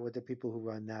find out what the people who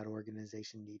run that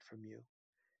organization need from you.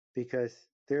 Because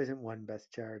there isn't one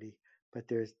best charity, but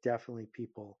there's definitely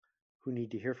people who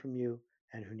need to hear from you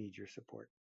and who need your support.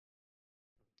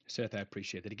 Seth, I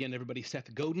appreciate that. Again, everybody,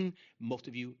 Seth Godin. Most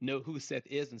of you know who Seth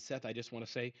is. And Seth, I just want to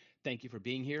say thank you for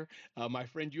being here. My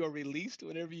friend, you are released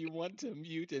whenever you want to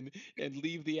mute and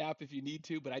leave the app if you need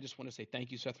to. But I just want to say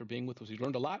thank you, Seth, for being with us. We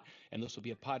learned a lot. And this will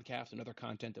be a podcast and other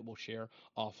content that we'll share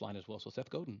offline as well. So Seth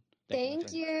Godin.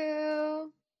 Thank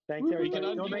you. Thanks,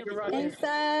 everybody. Don't make it rough. Thanks,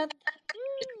 Seth.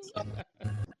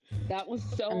 That was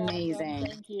so amazing.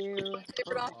 awesome. Thank you.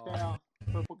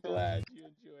 Glad you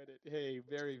enjoyed enjoyed it. Hey,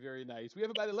 very, very nice. We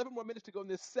have about 11 more minutes to go in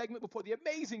this segment before the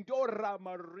amazing Dora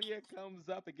Maria comes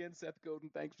up. Again, Seth Godin,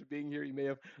 thanks for being here. You may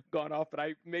have gone off, but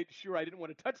I made sure I didn't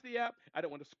want to touch the app. I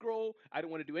don't want to scroll. I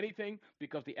don't want to do anything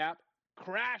because the app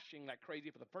crashing like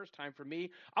crazy for the first time for me.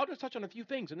 I'll just touch on a few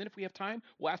things, and then if we have time,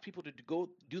 we'll ask people to go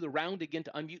do the round again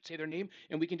to unmute, say their name,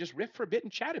 and we can just riff for a bit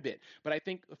and chat a bit. But I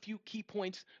think a few key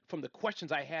points from the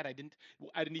questions I had, I didn't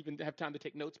even have time to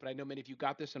take notes, but I know many of you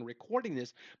got this and recording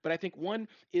this. But I think one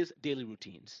is daily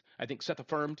routines. I think Seth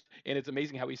affirmed, and it's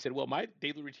amazing how he said, well, my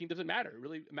daily routine doesn't matter. It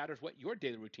really matters what your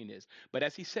daily routine is. But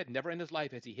as he said, never in his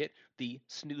life has he hit the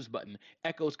snooze button.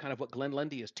 Echoes kind of what Glenn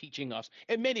Lundy is teaching us.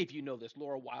 And many of you know this.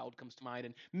 Laura Wild comes to mind,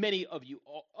 and many of you,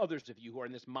 others of you who are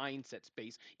in this mindset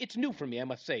space. It's new for me, I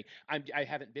must say. I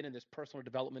haven't been in this personal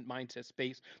development mindset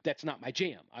space. That's not my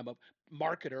jam. I'm a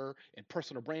marketer and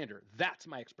personal brander. That's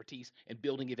my expertise in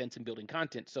building events and building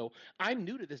content. So I'm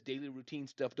new to this daily routine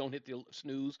stuff. Don't hit the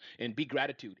snooze and be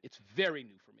gratitude. It's very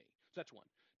new for me. So that's one.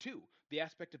 Two, the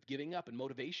aspect of giving up and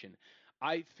motivation.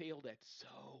 I failed at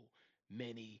so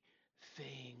many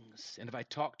things. And if I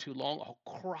talk too long,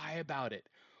 I'll cry about it.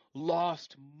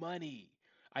 Lost money.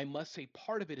 I must say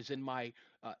part of it is in my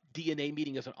DNA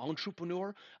meeting as an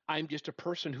entrepreneur. I'm just a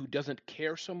person who doesn't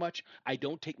care so much. I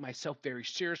don't take myself very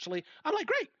seriously. I'm like,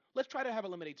 great, let's try to have a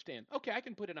lemonade stand. Okay, I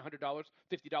can put in $100,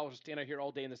 $50 to stand out here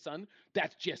all day in the sun.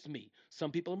 That's just me.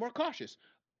 Some people are more cautious.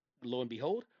 Lo and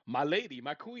behold, my lady,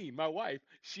 my queen, my wife,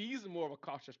 she's more of a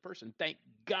cautious person. Thank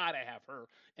God I have her.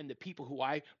 And the people who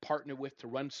I partner with to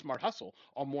run Smart Hustle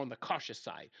are more on the cautious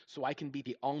side. So I can be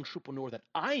the entrepreneur that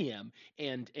I am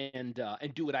and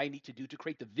do what I need to do to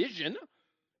create the vision,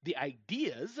 the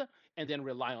ideas, and then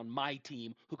rely on my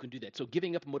team who can do that. So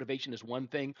giving up motivation is one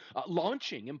thing.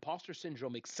 Launching, imposter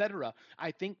syndrome, etc.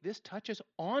 I think this touches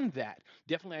on that.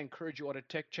 Definitely, I encourage you all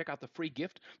to check out the free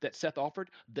gift that Seth offered,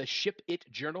 the Ship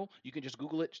It Journal. You can just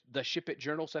Google it, the Ship It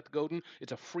Journal, Seth Godin.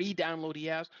 It's a free download he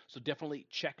has, so definitely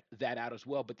check that out as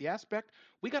well. But the aspect,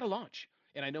 we got to launch.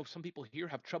 And I know some people here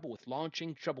have trouble with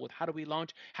launching, trouble with how do we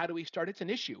launch, how do we start? It's an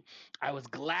issue. I was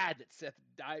glad that Seth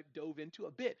dove into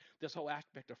a bit this whole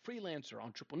aspect of freelancer,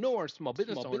 entrepreneur, small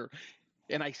business owner.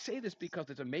 And I say this because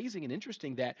it's amazing and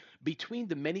interesting that between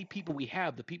the many people we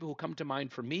have, the people who come to mind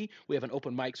for me, we have an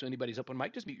open mic, so anybody's open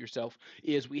mic, just mute yourself,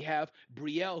 is we have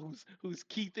Brielle, whose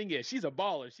key thing is she's a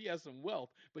baller. She has some wealth,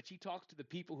 but she talks to the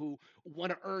people who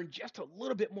want to earn just a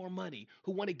little bit more money,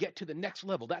 who want to get to the next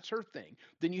level. That's her thing.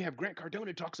 Then you have Grant Cardone,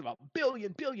 who talks about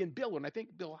billion. And I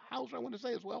think Bill Hauser, I want to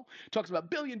say as well, talks about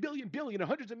billion, and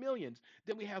hundreds of millions.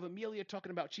 Then we have Amelia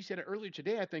talking about, she said it earlier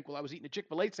today, I think, while I was eating a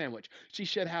Chick-fil-A sandwich. She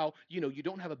said how, you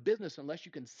don't have a business unless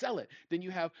you can sell it. Then you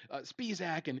have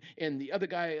Spizak and the other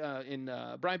guy in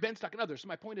Brian Benstock and others. So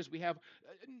my point is we have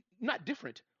not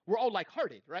different. We're all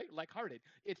like-hearted, right? Like-hearted.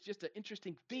 It's just an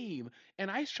interesting theme, and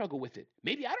I struggle with it.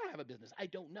 Maybe I don't have a business. I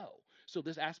don't know. So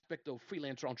this aspect of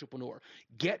freelancer entrepreneur,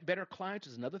 get better clients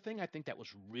is another thing. I think that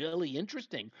was really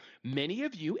interesting. Many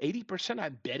of you, 80%,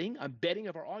 I'm betting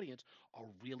of our audience are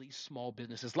really small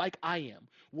businesses like I am.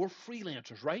 We're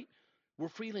freelancers, right? We're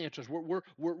freelancers.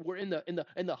 We're in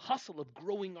the hustle of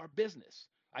growing our business.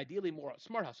 Ideally, more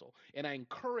Smart Hustle. And I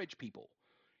encourage people.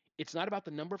 It's not about the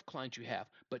number of clients you have,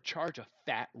 but charge a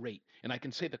fat rate. And I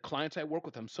can say the clients I work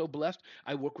with, I'm so blessed.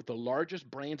 I work with the largest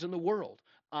brands in the world.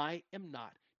 I am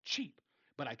not cheap,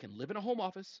 but I can live in a home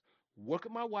office, work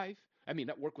with my wife. I mean,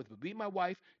 not work with, but be my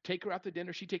wife, take her out to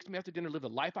dinner. She takes me out to dinner, live the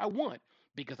life I want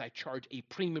because I charge a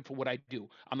premium for what I do.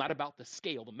 I'm not about the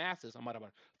scale, the masses. I'm about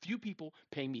a few people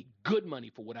paying me good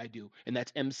money for what I do. And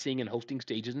that's emceeing and hosting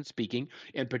stages and speaking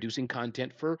and producing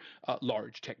content for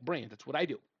large tech brands. That's what I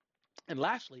do. And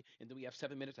lastly, and then we have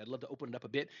 7 minutes, I'd love to open it up a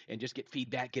bit and just get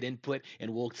feedback, get input,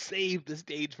 and we'll save the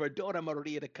stage for Dora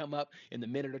Maria to come up in the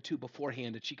minute or two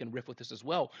beforehand and she can riff with us as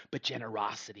well. But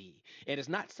generosity. And it's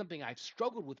not something I've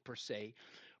struggled with per se,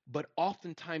 but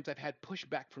oftentimes I've had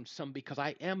pushback from some because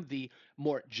I am the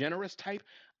more generous type.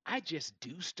 I just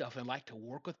do stuff and like to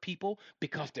work with people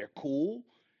because they're cool.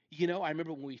 I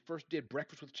remember when we first did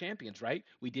Breakfast with Champions, right?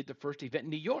 We did the first event in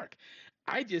New York.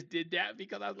 I just did that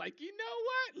because I was like, you know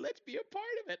what? Let's be a part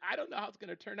of it. I don't know how it's going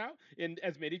to turn out. And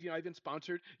as many of you know, I've been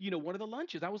sponsored, one of the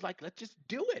lunches. I was like, let's just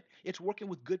do it. It's working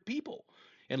with good people.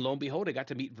 And lo and behold, I got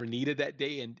to meet Vernita that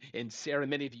day and Sarah,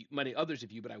 many others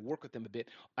of you, but I work with them a bit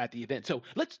at the event. So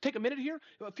let's take a minute here.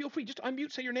 Feel free, just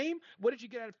unmute, say your name. What did you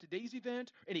get out of today's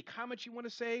event? Any comments you want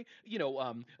to say?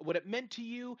 What it meant to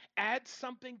you? Add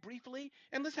something briefly,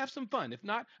 and let's have some fun. If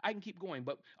not, I can keep going.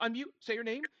 But unmute, say your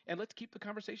name, and let's keep the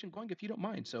conversation going if you don't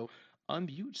mind. So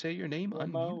unmute, say your name,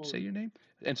 Ramon. Unmute, say your name,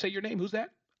 and say your name. Who's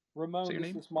that? Ramon,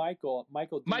 this is Michael.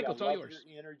 Michael D, I love your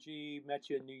energy. Met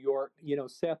you in New York.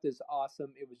 Seth is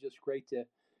awesome. It was just great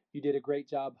you did a great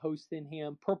job hosting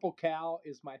him. Purple Cow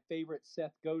is my favorite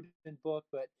Seth Godin book,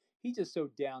 but he's just so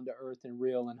down to earth and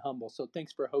real and humble. So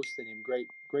thanks for hosting him.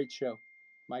 Great show.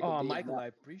 Michael, I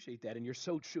appreciate that. And you're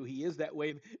so true. He is that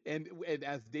way. And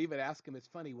as David asked him, it's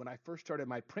funny. When I first started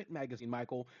my print magazine,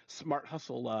 Michael, Smart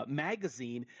Hustle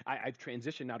magazine, I've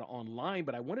transitioned now to online,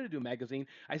 but I wanted to do a magazine.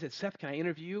 I said, Seth, can I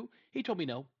interview you? He told me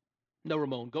no. No,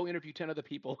 Ramon, go interview 10 other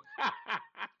people.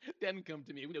 Then come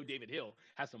to me. We know David Hill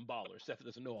has some ballers. Seth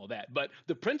doesn't know all that. But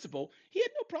the principal, he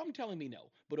had no problem telling me no.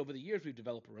 But over the years, we've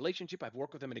developed a relationship. I've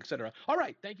worked with him and et cetera. All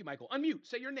right. Thank you, Michael. Unmute.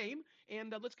 Say your name.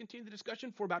 And let's continue the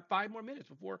discussion for about 5 more minutes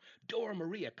before Dora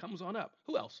Maria comes on up.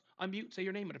 Who else? Unmute. Say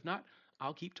your name. And if not,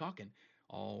 I'll keep talking.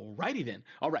 All righty then.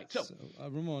 All right. So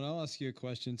Ramon, I'll ask you a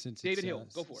question since David Hill,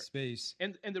 go for it. Space.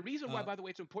 And the reason why, by the way,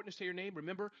 it's important to say your name.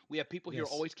 Remember, we have people here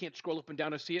always can't scroll up and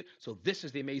down to see it. So this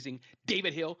is the amazing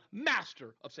David Hill,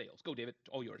 master of sales. Go, David.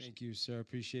 All yours. Thank you, sir.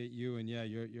 Appreciate you. And yeah,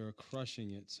 you're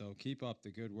crushing it. So keep up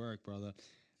the good work, brother.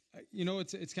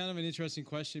 It's kind of an interesting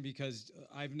question because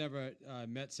I've never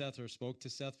met Seth or spoke to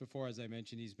Seth before. As I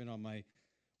mentioned, he's been on my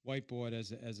whiteboard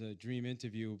as a dream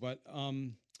interview. But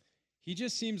he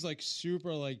just seems like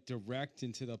super direct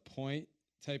and to the point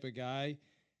type of guy.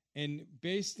 And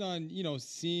based on,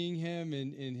 seeing him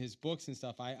in his books and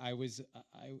stuff, I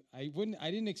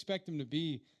didn't expect him to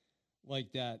be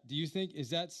like that. Do you think,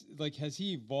 has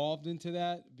he evolved into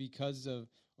that because of,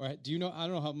 or do you know, I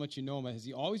don't know how much you know him, but has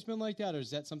he always been like that? Or is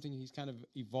that something he's kind of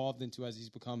evolved into as he's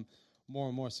become more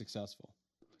and more successful?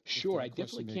 Sure, I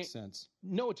definitely can't. Makes sense.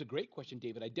 No, it's a great question,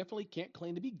 David. I definitely can't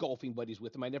claim to be golfing buddies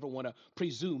with him. I never want to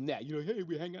presume that. Hey,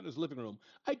 we hang out in his living room.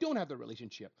 I don't have the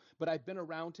relationship, but I've been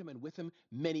around him and with him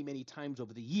many, many times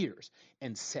over the years.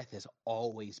 And Seth has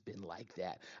always been like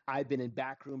that. I've been in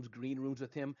back rooms, green rooms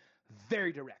with him,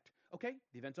 very direct. Okay,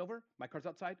 the event's over. My car's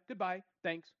outside. Goodbye.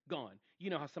 Thanks. Gone. You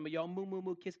know how some of y'all moo, moo,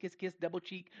 moo, kiss, kiss, kiss, double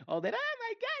cheek, all that. Oh,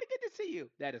 my God, good to see you.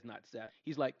 That is not Seth.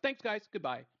 He's like, thanks, guys.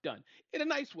 Goodbye. Done. In a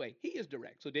nice way. He is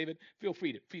direct. So, David, feel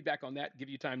free to feedback on that, give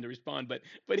you time to respond. But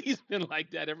he's been like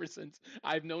that ever since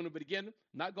I've known him. But again,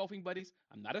 not golfing buddies.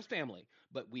 I'm not his family,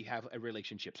 but we have a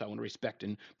relationship. So I want to respect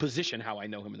and position how I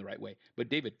know him in the right way. But,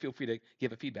 David, feel free to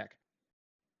give a feedback.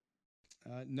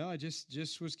 No, I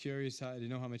just was curious. I didn't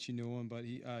know how much you knew him, but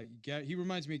he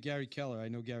reminds me of Gary Keller. I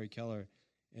know Gary Keller,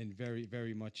 and very,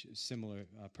 very much similar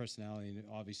personality, and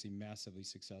obviously massively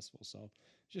successful. So,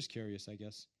 just curious, I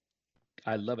guess.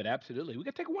 I love it. Absolutely. We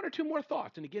got to take 1 or 2 more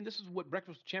thoughts. And again, this is what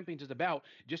Breakfast with Champions is about,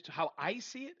 just how I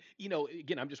see it.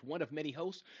 Again, I'm just one of many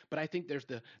hosts, but I think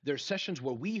there's sessions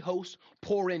where we hosts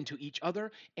pour into each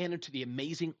other and into the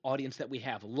amazing audience that we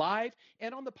have live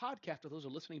and on the podcast for those who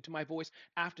are listening to my voice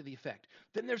after the effect.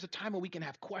 Then there's a time when we can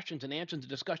have questions and answers and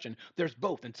discussion. There's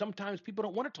both. And sometimes people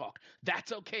don't want to talk.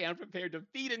 That's okay. I'm prepared to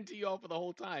feed into you all for the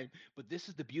whole time. But this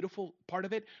is the beautiful part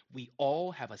of it. We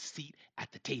all have a seat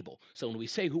at the table. So when we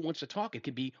say who wants to talk, it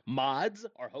could be mods,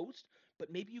 our host, but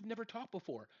maybe you've never talked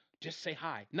before. Just say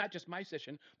hi. Not just my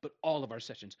session, but all of our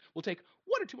sessions. We'll take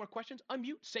 1 or 2 more questions.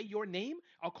 Unmute, say your name.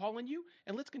 I'll call on you,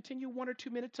 and let's continue 1 or 2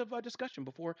 minutes of discussion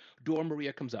before Dora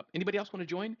Maria comes up. Anybody else want to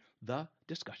join the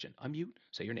discussion? Unmute,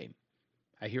 say your name.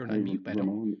 I hear an unmute, but I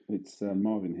don't. It's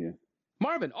Marvin here.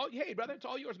 Marvin, hey, brother, it's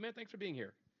all yours, man. Thanks for being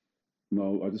here.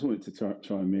 No, I just wanted to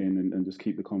chime in and just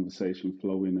keep the conversation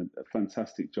flowing. A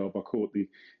fantastic job. I caught the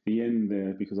end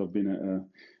there because I've been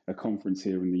at a conference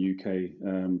here in the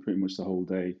UK pretty much the whole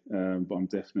day. But I'm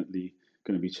definitely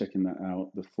going to be checking that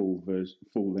out, the full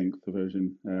length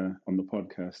version on the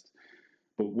podcast.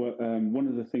 But one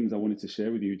of the things I wanted to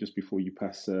share with you just before you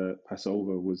pass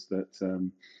over was that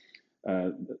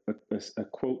a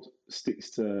quote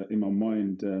sticks in my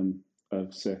mind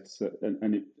of Seth's,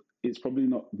 and it's probably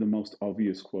not the most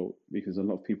obvious quote because a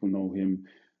lot of people know him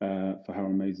for how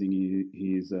amazing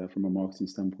he is from a marketing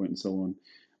standpoint and so on.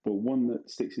 But one that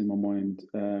sticks in my mind,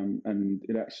 and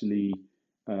it actually,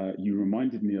 you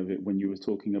reminded me of it when you were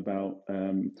talking about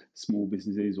small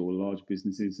businesses or large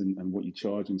businesses and what you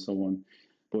charge and so on.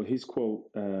 But his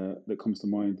quote that comes to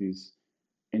mind is,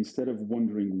 instead of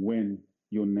wondering when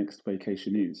your next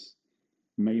vacation is,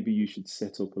 maybe you should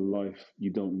set up a life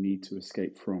you don't need to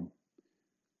escape from.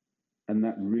 And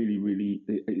that really, really,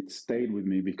 it stayed with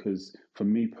me because for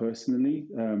me personally,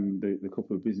 the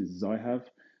couple of businesses I have,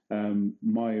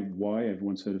 my why,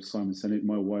 everyone's heard of Simon Sinek,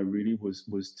 my why really was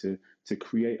to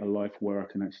create a life where I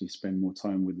can actually spend more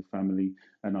time with the family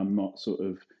and I'm not sort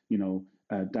of,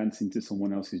 dancing to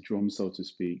someone else's drum, so to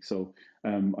speak. So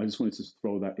I just wanted to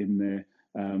throw that in there.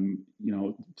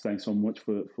 Thanks so much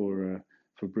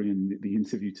for bringing the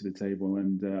interview to the table,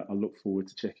 and I look forward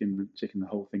to checking the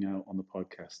whole thing out on the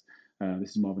podcast.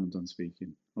 This is Marvin. I'm done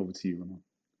speaking. Over to you, Ramon.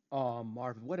 Oh,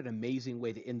 Marvin, what an amazing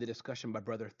way to end the discussion, my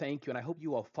brother. Thank you. And I hope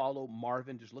you all follow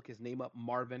Marvin. Just look his name up,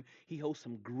 Marvin. He hosts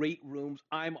some great rooms.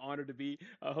 I'm honored to be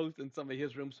a host in some of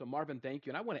his rooms. So, Marvin, thank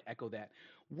you. And I want to echo that.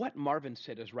 What Marvin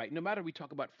said is right. No matter we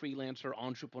talk about freelancer,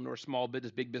 entrepreneur, small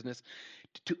business, big business,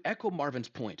 to echo Marvin's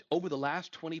point, over the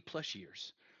last 20 plus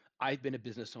years, I've been a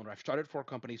business owner. I've started 4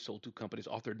 companies, sold 2 companies,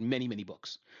 authored many, many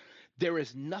books. There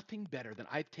is nothing better than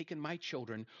I've taken my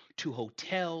children to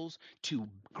hotels, to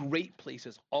great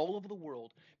places all over the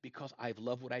world because I've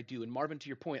loved what I do. And Marvin, to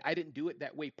your point, I didn't do it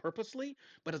that way purposely,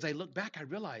 but as I look back, I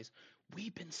realize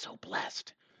we've been so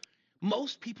blessed.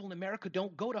 Most people in America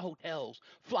don't go to hotels,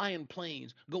 fly in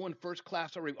planes, go in first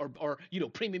class or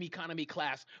premium economy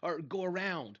class or go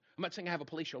around. I'm not saying I have a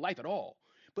palatial life at all,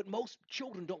 but most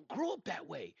children don't grow up that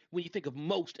way when you think of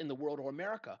most in the world or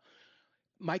America.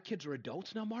 My kids are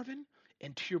adults now, Marvin,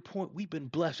 and to your point, we've been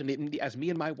blessed. And as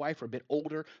me and my wife are a bit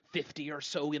older, 50 or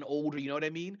so and older, you know what I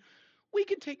mean?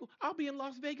 I'll be in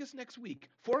Las Vegas next week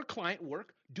for client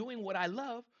work, doing what I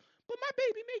love, but my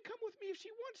baby may come with me if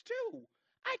she wants to.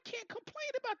 I can't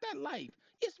complain about that life.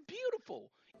 It's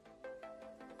beautiful.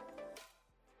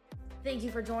 Thank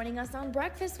you for joining us on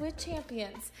Breakfast with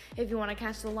Champions. If you want to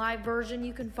catch the live version,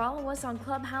 you can follow us on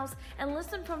Clubhouse and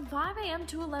listen from 5 a.m.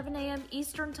 to 11 a.m.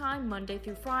 Eastern Time, Monday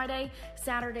through Friday,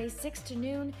 Saturdays 6 to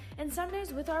noon, and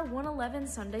Sundays with our 1:11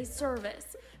 Sunday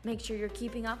service. Make sure you're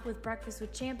keeping up with Breakfast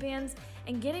with Champions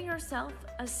and getting yourself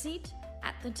a seat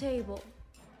at the table.